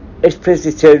this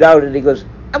prisoner turned out and he goes,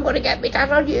 I'm going to get me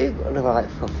dad on you. And I'm like,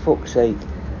 for fuck's sake.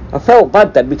 I felt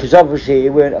bad then because obviously he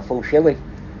weren't a full shilling,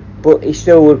 but he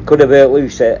still could have hurt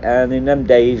Lucy. And in them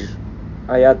days,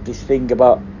 I had this thing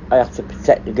about I had to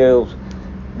protect the girls.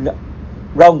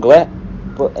 Wrongly,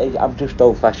 but I'm just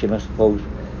old-fashioned, I suppose.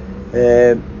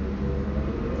 And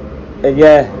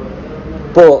yeah,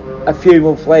 but a few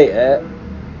months later,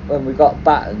 when we got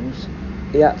battens,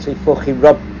 he actually fucking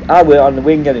robbed. I weren't on the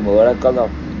wing anymore, I'd gone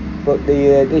off. But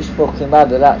this fucking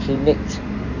lad had actually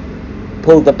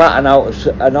pulled the baton out of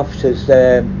an officer's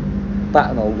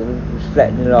baton holder and was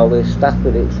threatening all the staff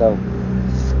with it. So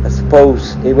I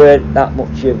suppose he weren't that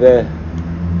much of a.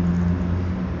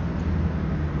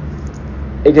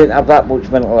 He didn't have that much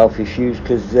mental health issues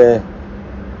because,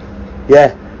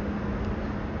 yeah.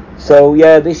 So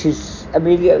yeah, this is. I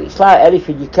mean, it's like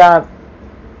anything. You can't.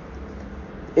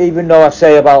 Even though I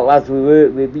say about lads we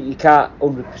work with, but you can't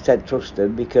 100% trust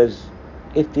them because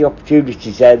if the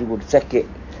opportunity's there, they would take it.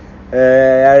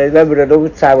 I remember another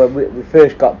time when we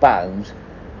first got battens,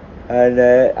 and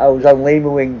I was on Lima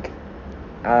Wing,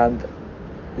 and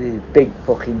these big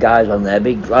fucking guys on there,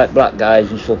 big like black guys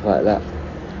and stuff like that.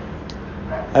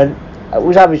 And I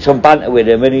was having some banter with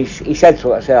him, and he said to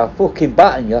me, I said, I'll fucking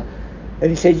batten you. And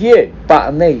he said, you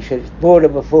batter me? He said, it's more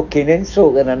of a fucking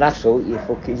insult than an assault, you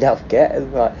fucking daft get. And I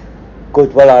was like,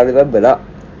 good, well, I remember that.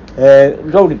 It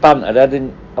was only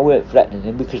banter, I weren't threatening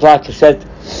him, because like I said,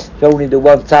 it's only the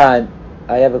one time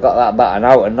I ever got that baton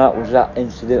out, and that was that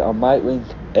incident on Mike Wing.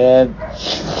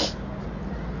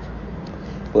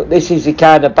 But this is the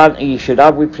kind of banter you should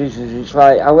have with prisoners. It's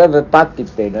like, however bad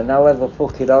they've been, and however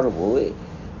fucking horrible,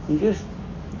 you just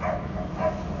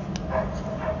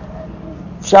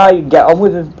try and get on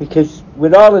with them, because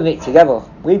we're all in it together.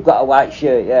 We've got a white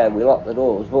shirt, yeah, we lock the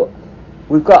doors, but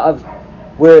we've got to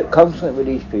work constantly with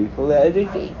these people.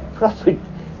 They proper,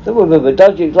 some of them are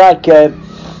dodgy. It's like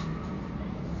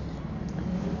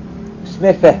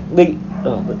Smithy Lee.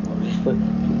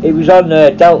 He was on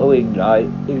Delta Wing, right?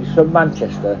 He was from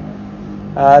Manchester.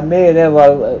 Me and him,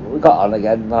 we got on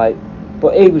again, like.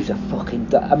 But he was a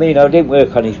fucking. I mean, I didn't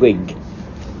work on his wing,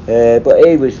 but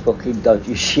he was fucking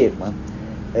dodgy shit, man.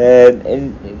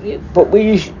 But we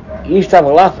used to have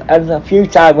a laugh, and a few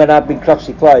times when I've been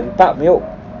cross-deployed, he backed me up.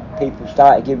 People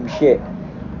started giving me shit.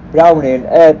 Browning,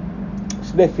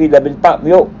 Smithy, they've been backed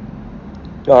me up.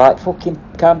 Alright, fucking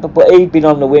camper. But he'd been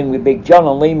on the wing with Big John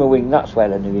on Lima Wing. That's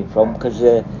where I knew him from. Because,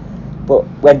 but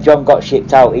when John got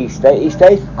shipped out, he stayed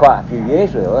for quite a few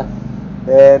years, really.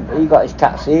 He got his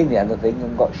taxi in the end, I think,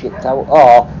 and got shipped out.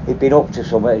 Or he'd been up to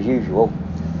somewhere as usual.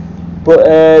 But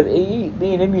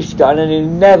me and him used to go on, and he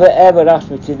never ever asked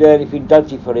me to do anything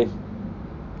dodgy for him.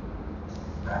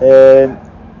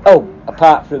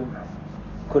 Apart from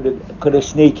could have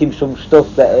sneak him some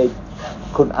stuff that he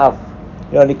couldn't have.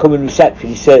 You know, when he come in reception,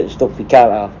 he's certain stuff he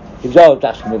can't have. He was always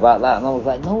asking me about that, and I was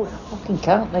like, no, I fucking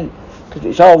can't, mate, because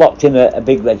it's all locked in a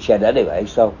big red shed anyway.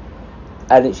 So,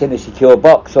 and it's in a secure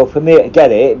box. So for me to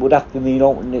get it, it would have to mean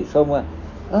opening it somewhere.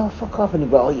 Oh, fuck off! And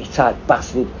he'd go, oh, you tight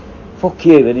bastard, fuck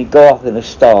you, and he'd go off in a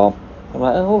storm. I'm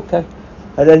like, oh, okay.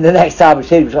 And then the next time I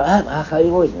see him, he was like, hey, Mark, how you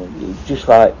doing? He was just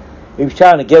like, he was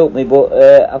trying to guilt me, but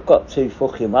I've got 2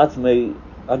 fucking lads, me.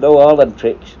 I know all them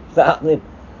tricks. It's happening.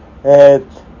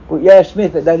 But yeah,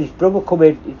 Smith, and then his brother come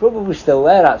in. His brother was still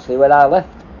there actually when I left.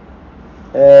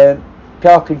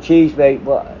 Chalk and cheese, mate.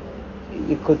 But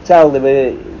you could tell they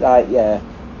were like, yeah,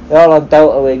 they're all on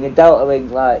Delta Wing. And Delta Wing,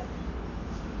 like,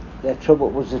 their trouble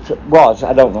was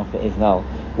I don't know if it is now.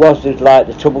 Was just like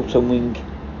the Troublesome Wing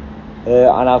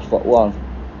on Housefort 1.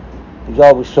 There's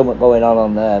always something going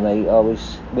on there, mate.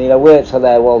 Always. I mean, I worked for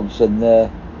there once, and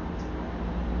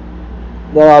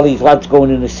there are all these lads going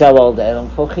in the cell all day, and I'm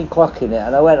fucking clocking it.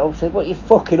 And I went up and said, "What are you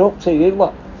fucking up to, you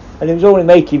lot?" And he was only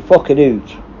making fucking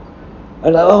hooch.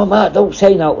 And like, "Oh, Matt, don't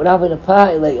say that, we're having a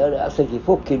party later." I said, "You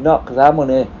fucking not, because I'm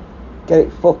gonna get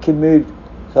it fucking moved."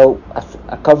 So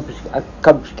I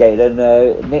confiscated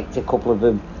and nicked a couple of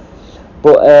them.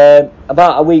 But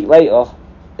about a week later,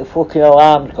 the fucking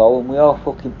alarms go, and we all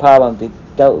fucking pile on the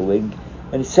Delta Wing,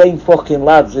 and the same fucking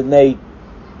lads and they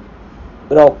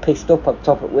were all pissed up on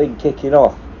top of wing kicking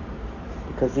off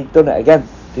because they'd done it again.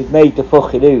 They'd made the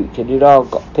fucking hooch and they'd all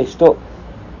got pissed up.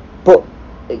 But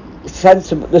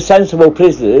the sensible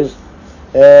prisoners,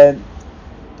 I'm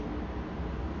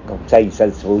saying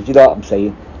sensible, do you know what I'm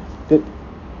saying?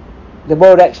 The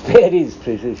more experienced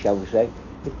prisoners, shall we say,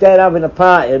 if they're having a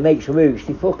party and make some hooch,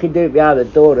 they fucking do it behind the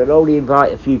door and only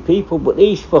invite a few people. But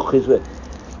these fuckers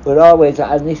were always,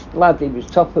 and this lad, he was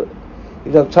on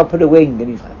top of the wing,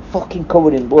 and he's like fucking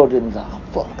covered in blood, and he's like, "Oh,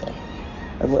 fuck it."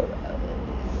 And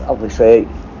obviously,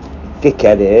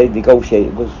 dickhead here, negotiator,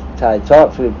 was trying to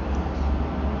talk to him.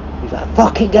 He's like,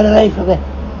 "Fucking get away from me,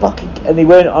 fucking," and he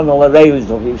weren't on all the railings,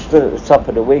 he was stood at the top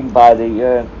of the wing by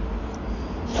the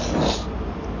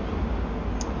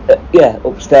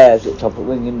upstairs at the top of the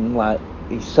wing, and like,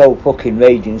 he's so fucking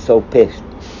raging, so pissed.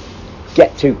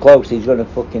 Get too close, he's gonna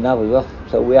fucking have us off.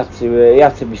 So he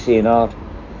had to be seen hard.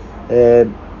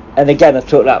 And again, I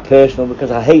took that personal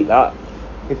because I hate that.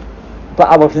 But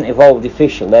I wasn't involved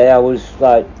officially. I was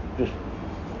like just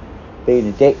being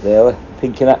a dick, really,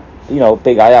 thinking that, you know,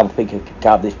 big I am, thinking I could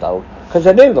carve this out. Because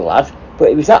I knew the lad, but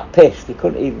he was that pissed he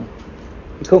couldn't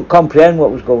comprehend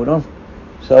what was going on.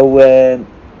 So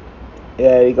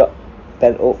yeah, he got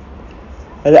bent up.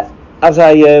 And as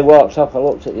I walked off, I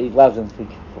looked at these lads and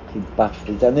thinking, fucking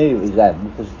bastards. I knew it was them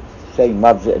because the same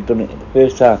lads that had done it the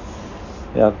first time.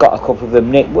 You know, got a couple of them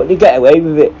nicked, but they get away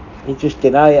with it. They just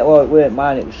deny it. "Oh, it weren't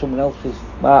mine, it was someone else's.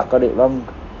 Mark got it wrong."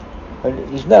 And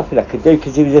there's nothing I could do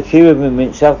because there was a few of them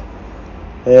himself.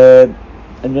 And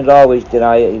they'd always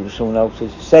deny it was someone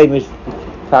else's. Same as if you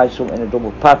find something in a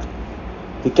double pad.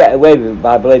 They get away with it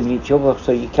by blaming each other,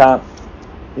 so you can't,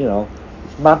 you know,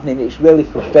 it's maddening. It's really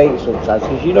frustrating sometimes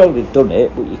because you know they've done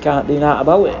it, but you can't do that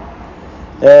about it.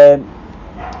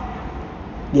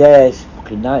 Yeah, it's a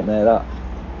fucking nightmare, that.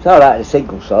 It's alright in a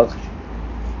single sock.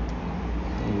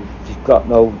 You've got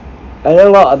no... And a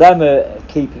lot of them are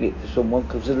keeping it for someone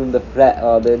because they're under threat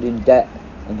or they're in debt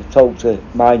and they're told to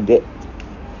mind it.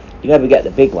 You never get the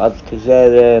big lads because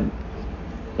they're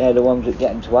the ones that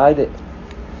get them to hide it.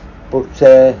 But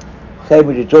same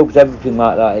with the drugs, everything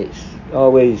like that, it's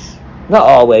always... Not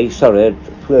always, sorry,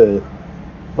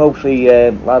 mostly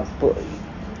lads, but...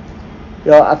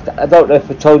 You know, I don't know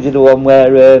if I told you the one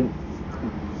where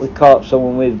we caught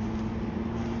someone with...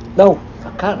 No,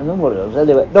 I can't remember what it was.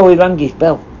 Anyway, no, he rang his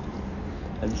bell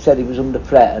and said he was under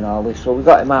threat and all this, so we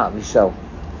got him out of his cell.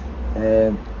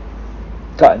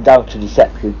 Got him down to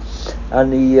reception,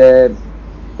 and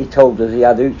he told us he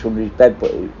had hooch under his bed,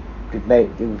 but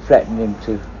they were threatening him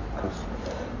to,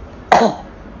 because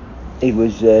he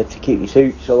was to keep his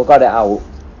hooch, so I got it out.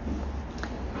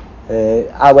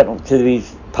 I went up to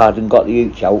his pad and got the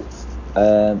hooch out.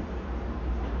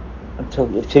 And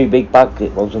took the two big bags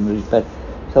it was under his bed.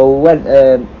 So we went,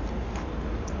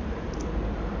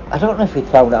 I don't know if he'd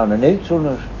found it on a news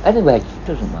or anyway, it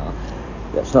doesn't matter.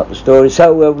 That's not the story.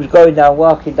 So we was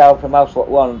walking down from house block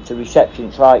 1 to reception.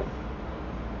 It's like,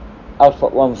 house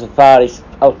block 1's the farthest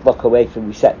house block away from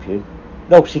reception.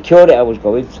 No, security I was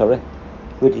going, sorry,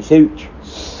 with his hooch.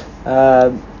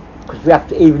 Because we have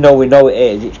to, even though we know it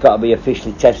is, it's got to be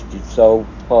officially tested, so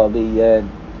for the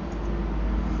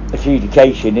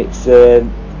adjudication, it's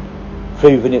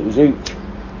proven it was hooch.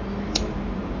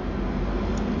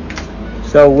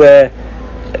 So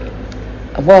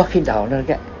I'm walking down and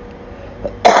I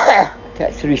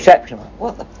get to reception. I'm like,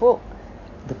 what the fuck?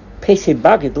 The pissing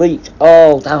bag had leaked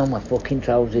all down my fucking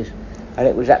trousers, and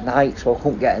it was at night, so I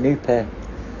couldn't get a new pair.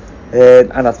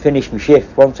 And I'd finished my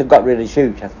shift. Once I got rid of the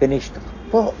hooch, I finished.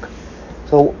 Fuck.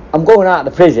 So I'm going out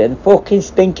of the prison, fucking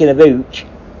stinking of hooch,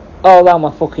 all down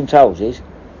my fucking trousers.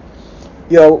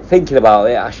 You know, thinking about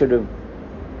it, I should have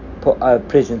put a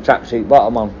prison tracksuit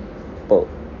bottom on, but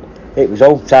it was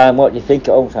home time. What do you think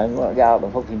at home time? You want to get out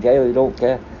of the fucking jail, you don't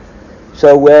care.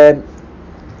 So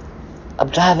I'm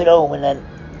driving home, and then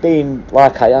being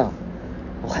like I am,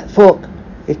 I'm like, fuck,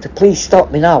 if the police stop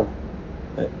me now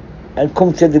and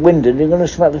come to the window, they're going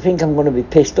to think I'm going to be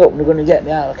pissed up, and they're going to get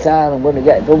me out of the car, and I'm going to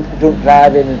get drunk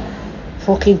driving, and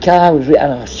fucking car was written,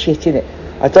 and I was shitting it.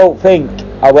 I don't think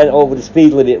I went over the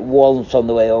speed limit once on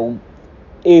the way home.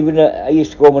 Even I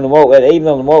used to go on the motorway, even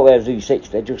on the motorway I was doing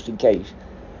 60 just in case.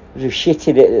 I was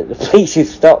shitting it that the police had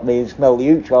stopped me and smelled the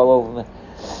hooch all over me.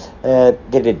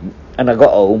 They didn't, and I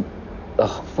got home.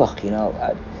 Oh, fucking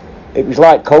hell. It was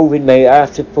like COVID, mate. I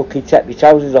had to fucking take my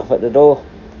trousers off at the door.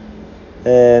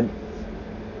 And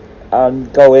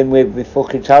go in with my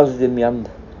fucking trousers in my hand.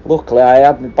 Luckily, I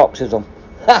had my boxers on.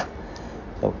 Ha!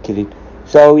 No kidding.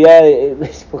 So, yeah, it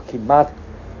was fucking mad.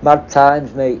 Mad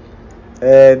times, mate.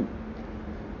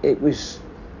 It was,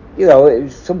 you know, it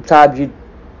was sometimes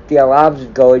the alarms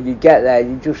would go and you'd get there and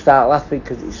you'd just start laughing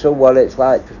because it's someone it's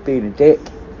like just being a dick.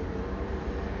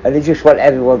 And they just want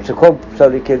everyone to come so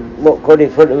they can look good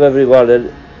in front of everyone.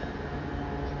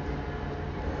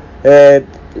 And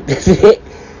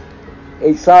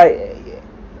it's like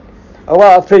a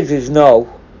lot of prisoners know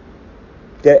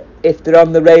that if they're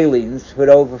on the railings for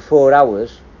over 4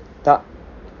 hours, that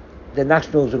the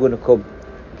nationals are going to come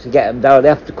to get them down. They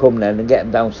have to come then and get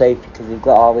them down safely because they've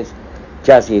got all this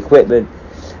jazzy equipment.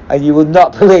 And you would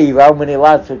not believe how many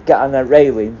lads would get on that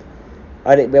railing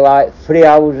and it'd be like 3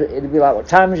 hours. It'd be like, what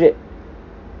time is it?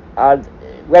 And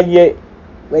when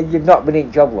you've not been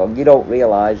in job long, you don't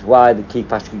realise why they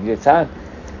keep asking you the time.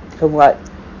 Come like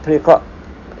 3 o'clock.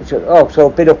 Said, oh, so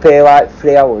I've been up here like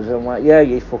 3 hours. And I'm like, yeah,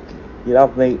 you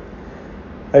have me.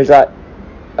 And he's like,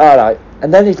 alright.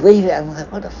 And then he'd leave it, and I'm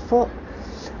like, what the fuck?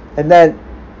 And then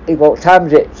he'd go, what time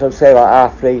is it? So I'd say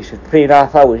like 3:30. He said,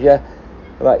 3.5 hours, yeah?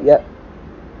 I'm like, yeah.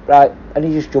 Right. And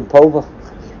he just jumped over.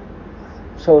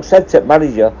 So I said to the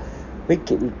manager, I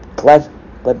think it was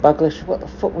Glenn Bagley, said, what the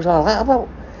fuck was all that about?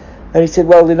 And he said,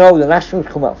 well, they know the Nationals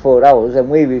come at 4 hours and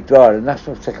we withdraw and the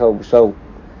Nationals take over. So,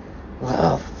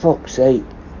 oh, fuck's sake.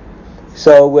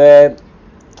 So,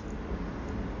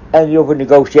 any other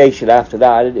negotiation after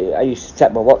that, I used to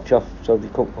take my watch off so they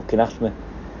couldn't fucking ask me.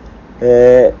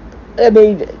 I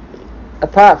mean,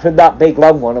 apart from that big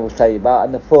long one I was telling you about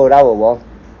and the 4 hour one,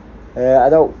 I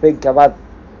don't think I've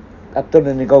done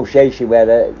a negotiation where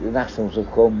the Nationals have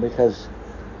come because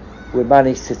we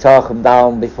managed to talk them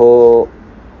down before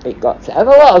it got to, and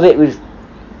a lot of it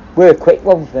were quick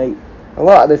ones, mate. A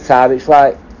lot of the time it's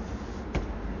like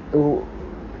the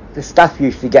staff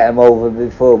used to get them over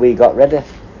before we got ready.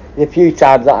 The few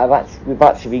times that we've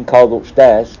actually been called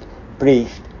upstairs,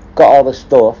 briefed, got all the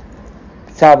stuff.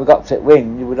 By the time we got to the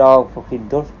wing, they were all fucking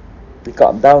done. We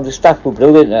got them down. The staff were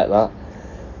brilliant at that.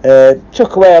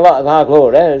 Took away a lot of our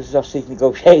glory as obviously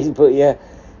negotiating, but yeah,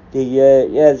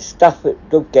 the staff at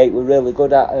Dubgate were really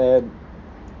good at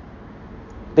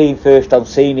being first on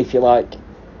scene, if you like,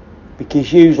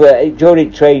 because usually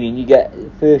during training you get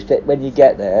first when you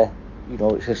get there, you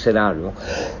know, it's a scenario.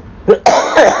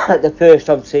 The first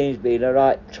on scene's being a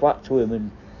right twat to him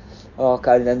and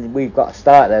okay, and then we've got to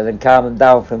start there and calm them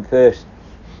down from first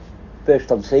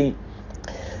on scene.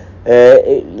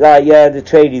 The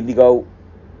training, they go,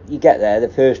 you get there, the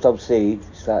first on scene,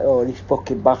 it's like, oh, this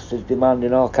fucking bastard's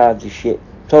demanding all kinds of shit.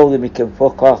 Told him he can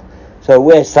fuck off. So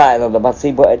we're starting on the bad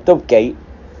scene, but at Dubgate,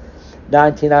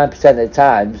 99% of the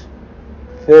times,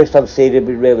 first on scene had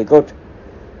been really good.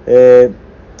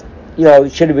 You know,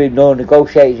 it should have been no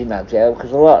negotiating in that jail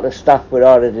because a lot of the staff were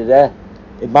already there,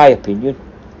 in my opinion.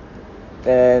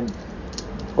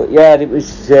 But yeah, it was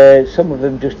some of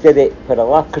them just did it for a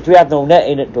laugh because we had no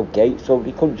netting at Dubgate, so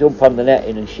they couldn't jump on the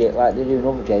netting and shit like they do in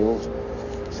other jails.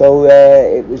 So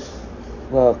it was,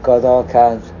 oh God, all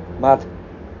kinds, mad.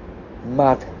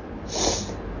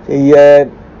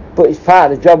 But it's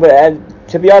part of the job, and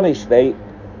to be honest, mate,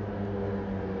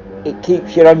 it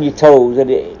keeps you on your toes,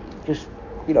 and it just,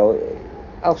 you know,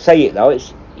 I'll say it now,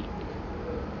 it's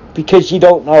because you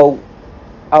don't know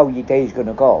how your day's going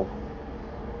to go.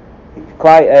 It's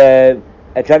quite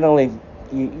adrenaline.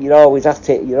 You're always at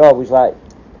it. You're always like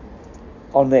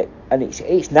on it, and it's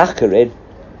knackering.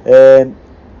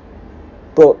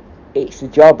 But it's the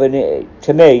job, and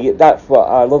to me, that's what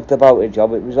I loved about the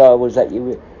job. It was always that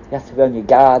you have to be on your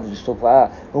guard and stuff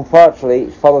like that. Unfortunately,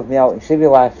 it's followed me out in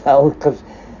civil life now because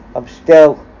I'm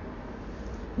still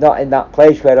not in that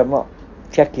place where I'm not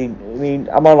checking. I mean,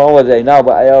 I'm on holiday now,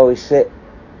 but I always sit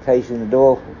facing the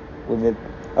door with me.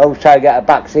 I always try to get a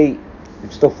back seat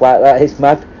and stuff like that. It's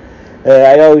mad.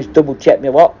 I always double check my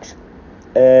locks.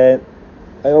 I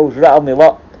always rattle my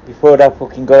lock before I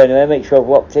fucking go anywhere, make sure I've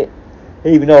locked it.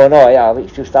 Even though I know I have,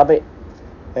 it's just habit.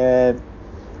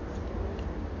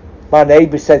 My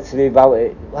neighbour said to me about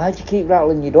it, why do you keep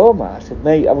rattling your door, Matt? I said,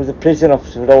 mate, I was a prison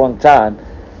officer for a long time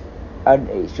and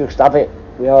it's just habit.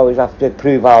 We always have to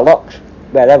prove our locks.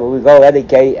 Wherever we go, any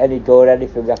gate, any door,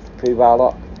 anything, we have to prove our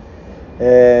lock.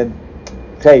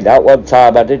 Saying that, one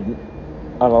time I didn't,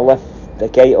 and I left the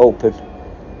gate open.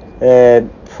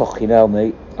 Fucking hell,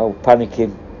 mate, I was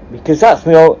panicking because that's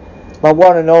my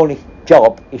one and only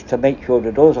job is to make sure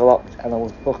the doors are locked, and I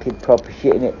was fucking proper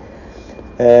shitting it.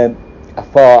 I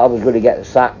thought I was going to get the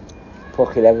sack,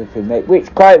 fucking everything, mate,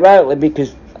 which quite rightly,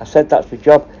 because I said that's my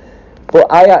job,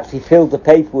 but I actually filled the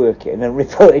paperwork in and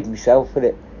reported myself for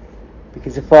it,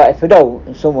 because I thought if I don't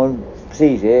and someone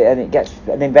sees it and it gets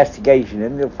an investigation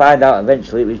and they'll find out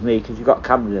eventually it was me, because you've got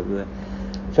cameras everywhere.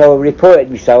 So I reported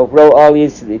myself, wrote all the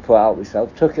incident report out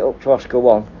myself, took it up to Oscar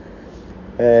 1,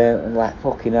 and like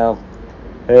fucking hell.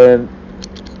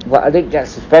 But I didn't get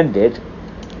suspended,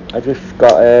 I just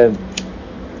got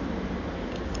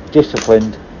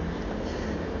disciplined,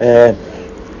 and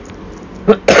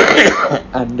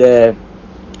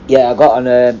yeah, I got on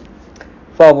a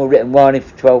formal written warning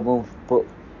for 12 months, but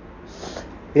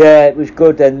yeah, it was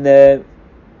good. And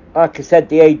like I said,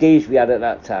 the ADs we had at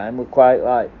that time were quite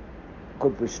like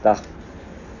good with staff,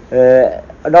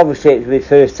 and obviously it was my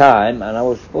first time and I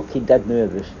was fucking dead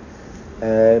nervous,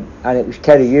 and it was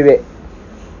Kerry Hewitt.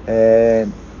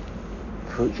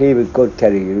 She was good,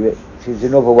 Kerry Hewitt. She's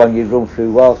another one you'd run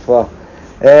through walls for.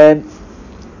 And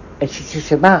she just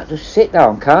said, Matt, just sit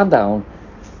down, calm down.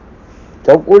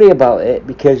 Don't worry about it,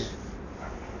 because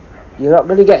you're not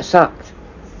going to get sacked.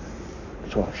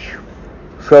 So,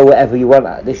 throw whatever you want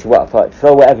at. This is what I thought.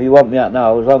 Throw whatever you want me at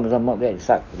now, as long as I'm not getting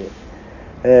sacked with it.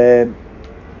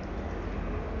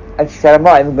 And she said, I'm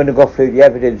not even going to go through the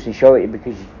evidence and show it you,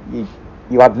 because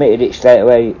you admitted it straight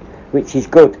away, which is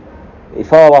good.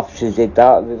 If all officers did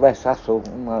that, it was less hassle.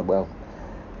 I'm like, well,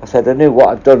 I said, I knew what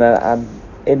I'd done, and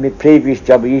in my previous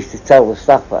job I used to tell the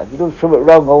staff that if you've done something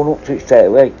wrong, own up to it straight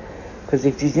away, because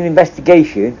if there's an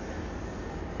investigation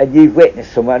and you've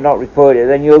witnessed something and not reported it,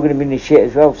 then you're going to be in the shit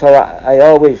as well. So I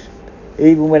always,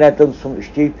 even when I've done something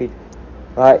stupid,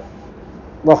 like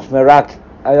lost my rag,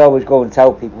 I always go and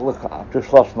tell people, look, I've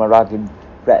just lost my rag and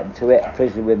threatened to hit a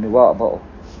prison with my water bottle,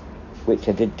 which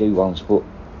I did do once, but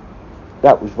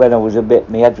that was when I was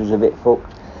my head was a bit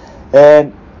fucked.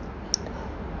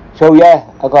 So yeah,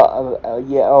 I got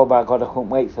yeah, oh my god, I couldn't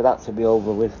wait for that to be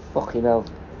over with. Fucking hell,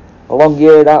 a long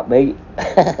year that, mate.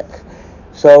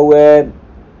 So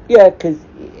yeah, because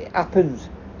it happens.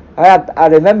 I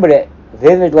remember it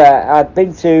vividly. I'd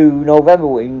been to November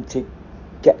Wing to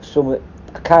get some,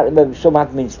 I can't remember, some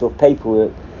admin stuff,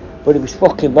 paperwork, but it was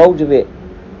fucking loads of it.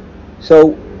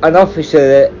 So an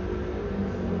officer,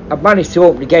 I managed to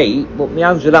open the gate, but my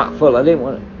hands were that full. I didn't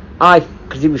want to,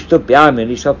 because he was stood behind me,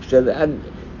 this officer, and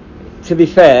to be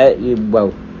fair,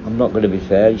 well, I'm not going to be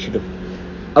fair, he should have,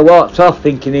 I walked off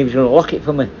thinking he was going to lock it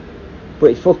for me,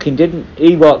 but he fucking didn't.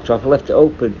 He walked off, I left it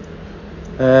open.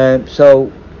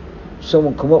 So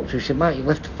someone come up to me and said, Matt, you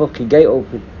left the fucking gate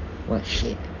open. I'm like,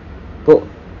 shit. But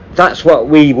that's what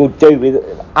we would do with,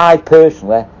 I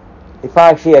personally, if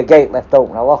I see a gate left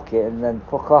open, I lock it and then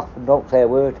fuck off and don't say a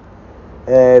word.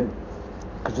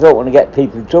 Because I don't want to get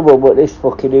people in trouble, but this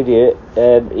fucking idiot,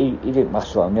 he didn't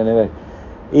last long anyway.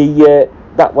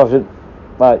 That wasn't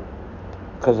like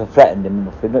because I threatened him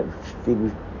or nothing. He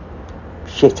was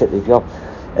shit at the job.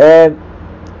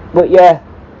 But yeah,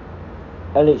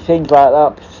 and it's things like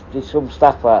that. There's some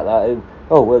staff like that who,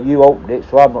 oh well, you opened it,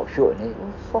 so I'm not shutting it.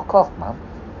 Well, fuck off, man.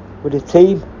 With a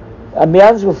team, and my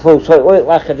hands were full, so it looked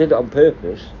like I did it on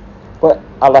purpose. But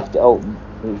I left it open.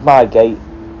 It was my gate.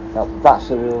 That's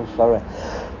the rule. Sorry.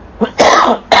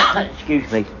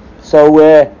 Excuse me. So,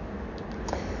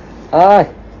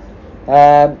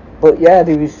 but yeah,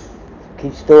 there was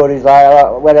fucking stories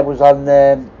like when I was on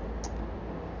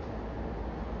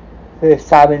first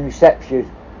time in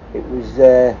reception. It was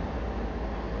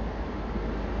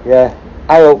yeah,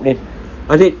 eye-opening.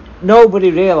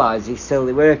 Nobody realises till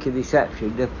they work in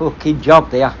reception the fucking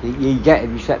job you get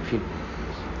in reception.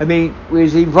 I mean, we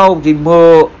was involved in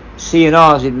more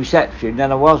C&Rs in reception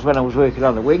than I was when I was working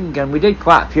on the wing, and we did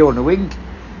quite a few on the wing.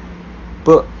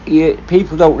 But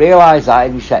people don't realise that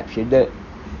in reception, that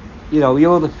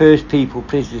you're the first people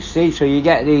prisoners see. So you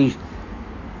get these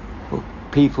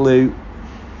people who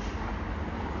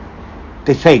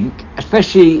they think,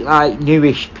 especially like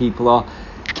newish people or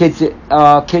kids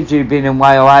who've been in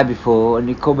YLI before, and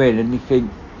they come in and they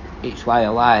think it's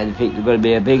YLI and they think they're going to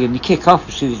be a big, and you kick off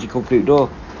as soon as you come through the door.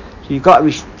 So you've got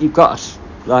to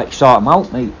like sort them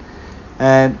out, mate.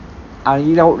 And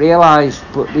you don't realise,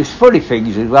 but there's funny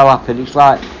things as well happen. It's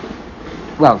like,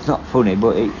 well, it's not funny,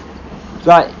 but it's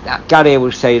like that Gary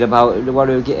was saying about the one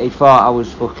who he thought I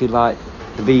was fucking like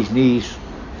the bee's knees.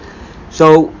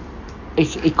 So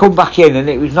he come back in, and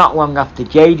it was not long after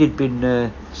Jade had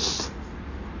been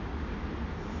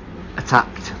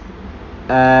attacked.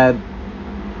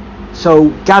 So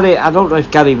Gary, I don't know if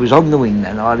Gary was on the wing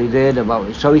then or he'd heard about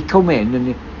it. So he come in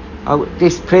and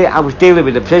I was dealing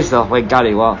with a prisoner when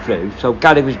Gary walked through, so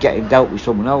Gary was getting dealt with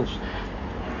someone else.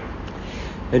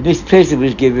 And this prisoner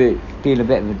was being a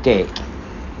bit of a dick.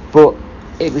 But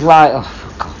it was like, oh,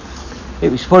 fuck off.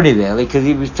 It was funny really, because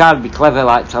he was trying to be clever,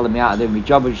 like telling me how to do my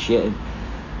job and shit.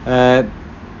 And,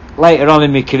 later on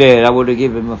in my career, I would have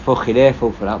given him a fucking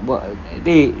earful for that. But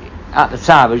at the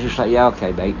time, I was just like, yeah,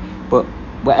 okay, mate. But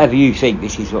whatever you think,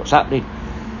 this is what's happening.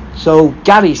 So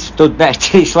Gary stood next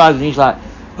to this lad and he's like,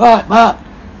 right, Mark,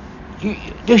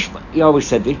 he always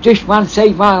said this man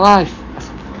saved my life. I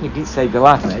said, you didn't save your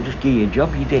life, mate, I just give you a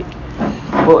job, you dick.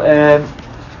 But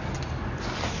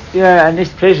yeah, and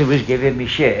this prison was giving me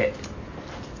shit.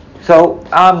 So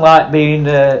I'm like being,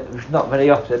 it's not very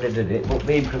often I did it, but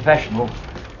being professional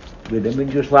with him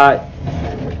and just like,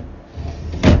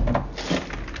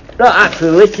 not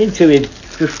actually listening to him,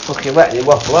 just fucking letting him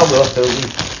waffle on with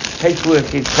his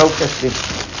paperwork in protesting.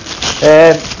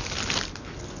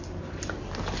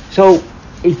 So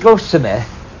he goes to me,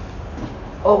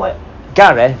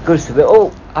 Gary goes to me,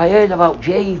 I heard about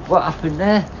Jade, what happened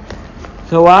there?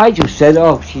 So I just said,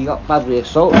 she got badly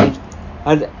assaulted.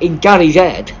 And in Gary's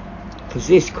head, because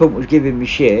this cunt was giving me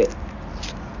shit,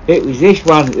 it was this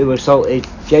one who assaulted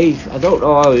Jade. I don't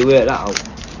know how he worked that out.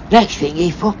 Next thing,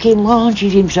 he fucking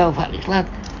launches himself at this lad,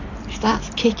 starts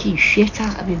kicking shit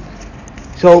out of him.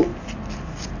 So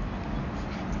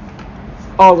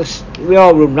we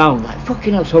all run round like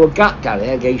fucking hell. So I got Gary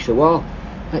against the wall.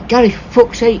 Like, Gary, for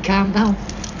fuck's sake, calm down.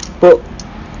 But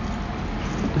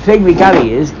the thing with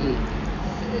Gary is,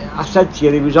 I said to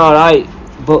you, he was alright,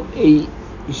 but his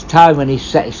time when he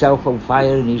set himself on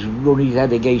fire and he's run his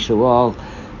head against the wall,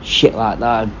 shit like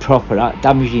that, and proper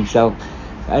damaged himself.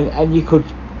 And you could,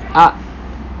 I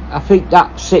think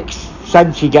that sixth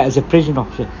sense you get as a prison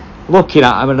officer, looking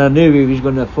at him, and I knew he was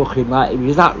going to fucking, like, he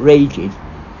was that raging.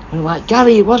 And I'm like,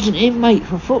 Gary, it wasn't him, mate,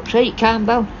 for fuck's sake, calm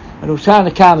down. And I was trying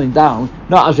to calm him down,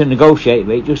 not as a negotiator,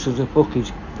 mate, just as a fucking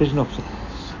prison officer.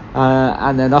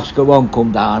 And then Oscar 1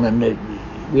 come down, and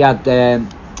we had,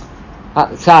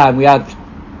 at the time, we had,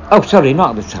 sorry,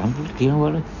 not at the time, you know what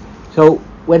I mean? So,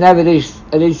 whenever there's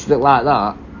an incident like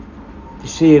that, the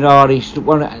CNR,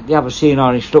 they have a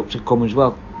CNR instructor come as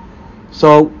well.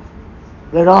 So,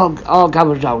 they're all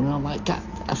gathered round, and I'm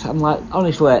like,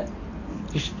 honestly,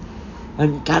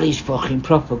 and Gary's fucking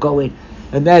proper going,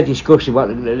 and they're discussing what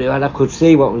they're going to do, and I could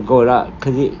see what was going on,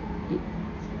 because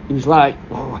he was like,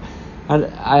 and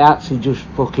I actually just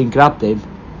fucking grabbed him,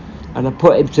 and I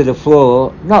put him to the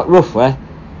floor, not roughly,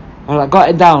 and I got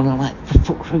him down, and I'm like, for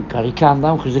fuck's sake, Gary, calm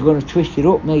down, because they're going to twist it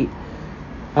up, mate.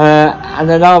 And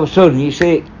then all of a sudden, you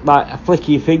see, like, a flick of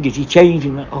your fingers, he changed,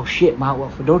 and went, oh shit, Mark,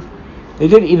 what have I done? He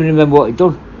didn't even remember what he'd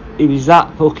done. He was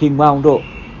that fucking wound up.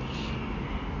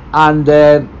 And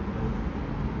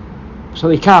so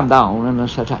he calmed down, and I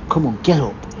said, come on, get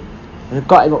up. And I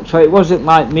got him up, so it wasn't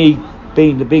like me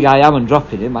being the big I am and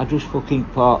dropping him. I just fucking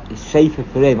thought it's safer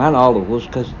for him and all of us,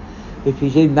 because if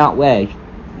he's in that way,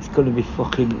 it's going to be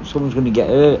fucking, someone's going to get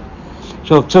hurt.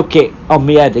 So I took it on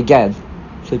my head again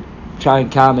to try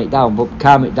and calm it down, but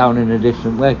calm it down in a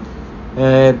different way.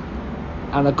 And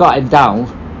I got him down,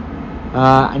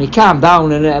 and he calmed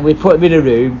down, and we put him in a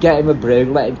room, get him a brew,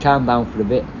 let him calm down for a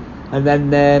bit, and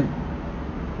then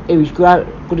he was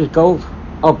good as gold.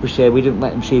 Obviously we didn't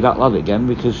let him see that lad again,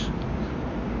 because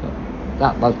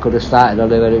that lad could have started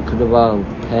on him and it could have all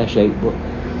pear-shaped. But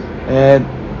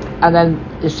and then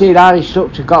the CNR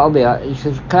instructor got on me, he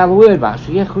says, can I have a word back? I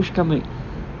said, yeah, of course you can, mate.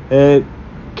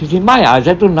 Because in my eyes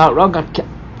I'd done that wrong. I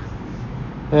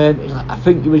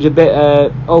think he was a bit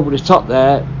over the top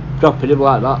there, dropping him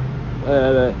like that.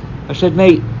 I said,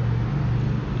 mate,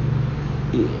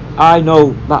 I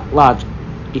know that lad,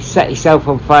 he's set himself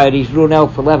on fire, he's run hell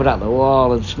for leather at the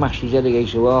wall and smashed his head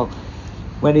against the wall.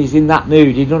 When he's in that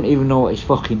mood, he doesn't even know what he's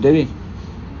fucking doing.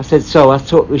 I said, so I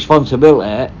took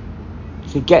responsibility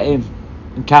to get him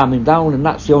and calm him down, and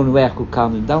that's the only way I could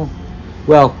calm him down.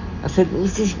 Well, I said,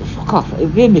 fuck off, if you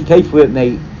give me paperwork,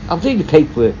 mate, I'll do the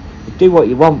paperwork, do what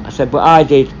you want. I said, but I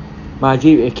did my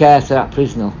duty of care to that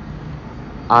prisoner,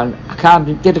 and I calmed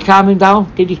him. Did I calm him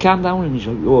down? Did you calm down? And he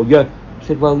said, oh yeah. I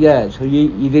said, well yeah, so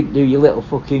you didn't do your little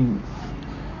fucking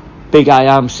big I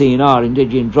am CNR, and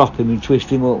did you, and drop him and twist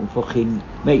him up and fucking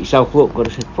make yourself look good?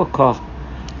 I said, fuck off.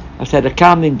 I said, I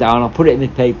calmed him down, I'll put it in the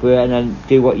paper and then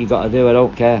do what you got to do, I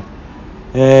don't care.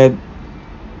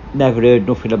 Never heard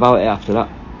nothing about it after that.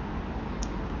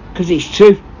 Because it's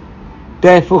true.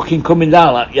 They're fucking coming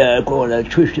down like, yeah, go on then,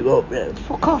 twist him up. Yeah,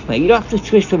 fuck off, mate, you don't have to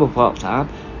twist him up all the time.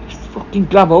 Just fucking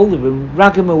grab hold of him,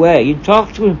 drag him away and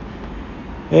talk to him.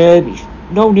 It's,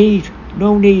 no need.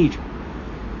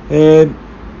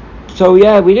 So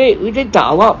yeah, we did that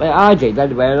a lot, mate. I did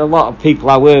anyway, and a lot of people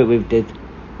I work with did.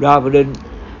 Rather than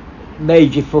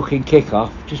major fucking kick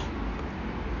off, just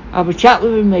have a chat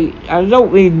with him, mate. I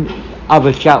don't mean have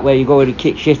a chat where you go in and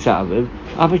kick shit out of him.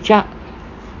 Have a chat.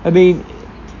 I mean,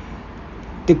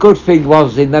 the good thing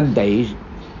was in them days,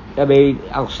 I mean,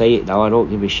 I'll say it now, I don't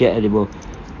give a shit anymore,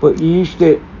 but you used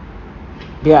to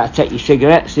be able to take your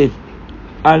cigarettes in,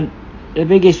 and the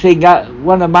biggest thing,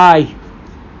 one of my,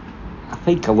 I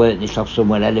think I learnt this off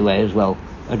somewhere anyway as well,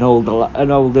 an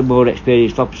older, more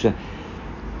experienced officer,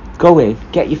 go in,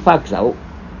 get your fags out,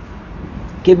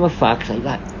 give them a fag, say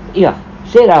that, here,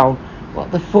 sit down,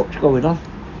 what the fuck's going on?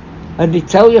 And they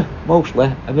tell you, mostly.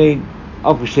 I mean,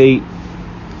 obviously,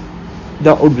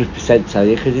 not 100% tell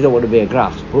you, because you don't want to be a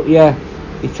grass, but yeah,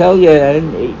 they tell you,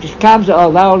 and it just calms it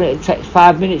all down. It takes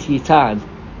 5 minutes of your time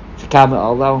to calm it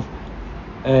all down.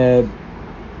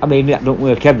 I mean, that don't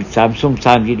work every time.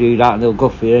 Sometimes you do that and they'll go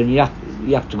for you, and you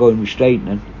have to go and restrain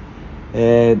them.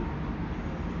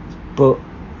 But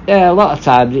yeah, a lot of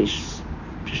times it's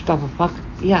just have a fuck.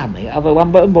 Yeah, mate, have a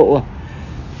Lambert and Butler,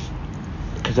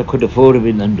 because I could afford them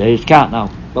in them days. Can't now.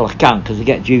 Well, I can, because I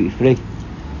get duty free.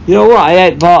 You know what? I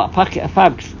ain't bought a packet of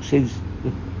fags since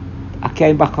I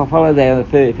came back off holiday on the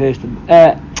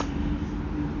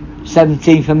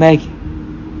 17th of May,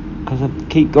 because I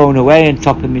keep going away and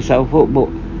topping myself up, but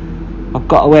I've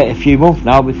got to wait a few months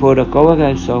now before I go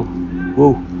again, so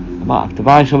whoa, I might have to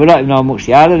buy some. I don't even know how much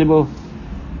they are anymore.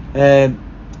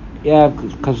 Yeah,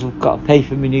 because I've got to pay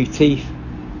for my new teeth,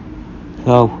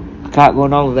 so I can't go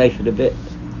on holiday for a bit.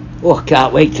 Oh, I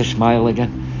can't wait to smile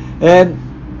again.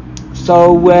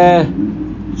 So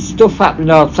stuff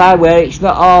happening all the time where it's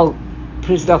not all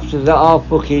prison officers, not all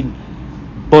fucking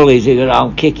bullies in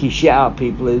around kicking shit out of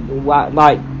people,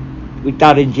 like with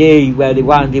Darren G, where they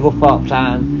wind him up all the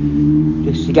time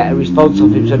just to get a response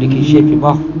off him so they can ship him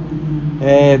off.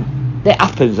 It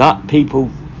happens that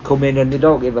people come in and they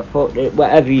don't give a fuck.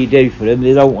 Whatever you do for them,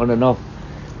 they don't want to know.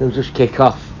 They'll just kick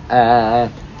off.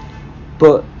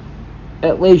 But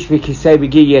at least we can say we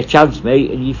give you a chance,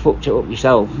 mate, and you fucked it up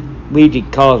yourself. We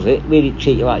did cause it. We didn't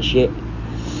treat you like shit.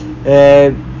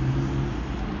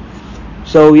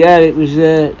 So yeah, it was.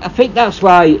 I think that's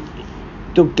why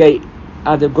Dudgate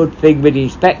had a good thing with the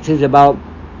inspectors about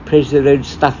prisoner and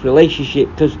staff relationship,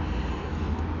 because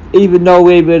even though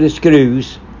we were the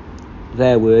screws,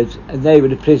 their words, and they were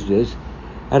the prisoners,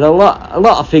 and a lot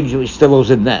of things it was still us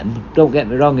and them. Don't get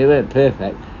me wrong, it weren't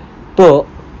perfect, but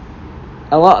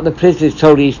a lot of the prisoners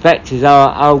told the inspectors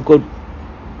how good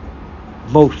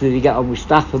mostly they get on with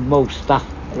staff, and most staff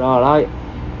are alright.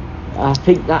 I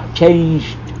think that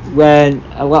changed when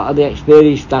a lot of the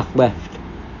experienced staff left,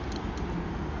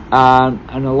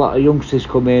 and a lot of youngsters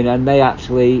come in, and they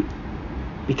actually,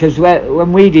 because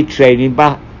when we did training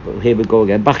back, here we go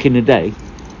again, back in the day,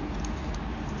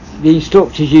 the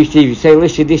instructors used to even say,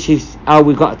 listen, this is how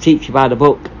we've got to teach you by the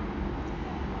book.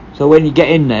 So when you get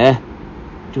in there,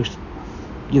 just,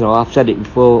 you know, I've said it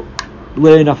before,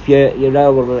 learn off your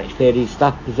older experienced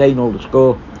staff, because they know the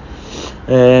score.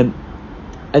 And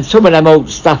some of them old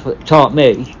staff that taught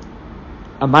me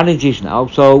are managers now,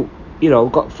 so, you know,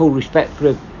 got full respect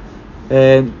for them.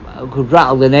 I could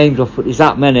rattle the names off, but there's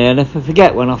that many, and if I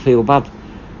forget one, I feel bad.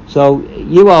 So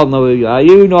you all know who you are.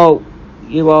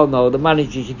 You all know the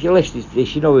managers. If you're listening to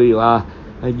this, you know who you are,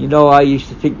 and you know I used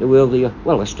to think the world of you.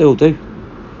 Well, I still do.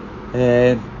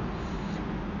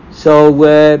 So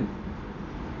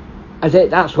I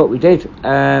think that's what we did.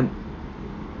 But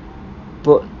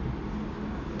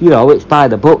you know, it's by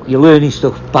the book. You're learning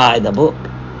stuff by the book,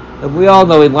 and we all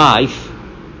know in life,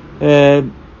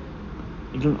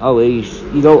 you don't always,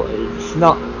 you know, it's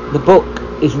not, the book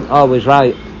isn't always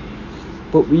right.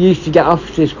 But we used to get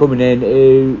officers coming in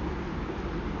who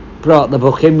brought the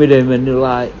book in with him, and they were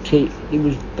like, it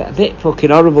was a bit fucking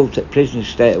horrible to prisoners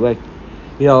straight away.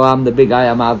 You know, I'm the big I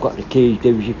am, I've got the keys,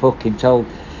 do as you're fucking told.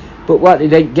 But what they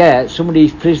didn't get, some of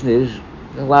these prisoners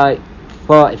are like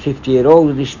 40, 50-year-old,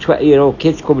 and these 20-year-old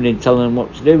kids coming in telling them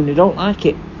what to do, and they don't like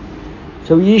it.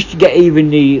 So we used to get even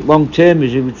the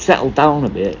long-termers who would settle down a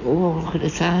bit. Oh, look at the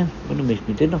time, I'm going to miss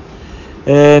my dinner.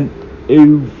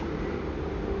 Who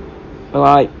are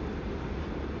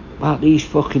like, these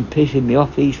fucking pissing me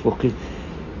off, these fucking...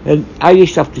 And I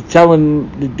used to have to tell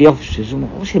them, the officers, I'm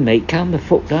like, listen mate, calm the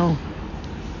fuck down.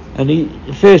 And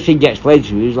the first thing he explained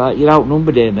to me was like, you're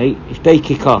outnumbered here mate, if they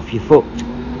kick off, you're fucked.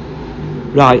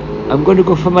 Right, I'm going to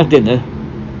go for my dinner,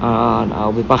 and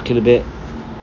I'll be back in a bit.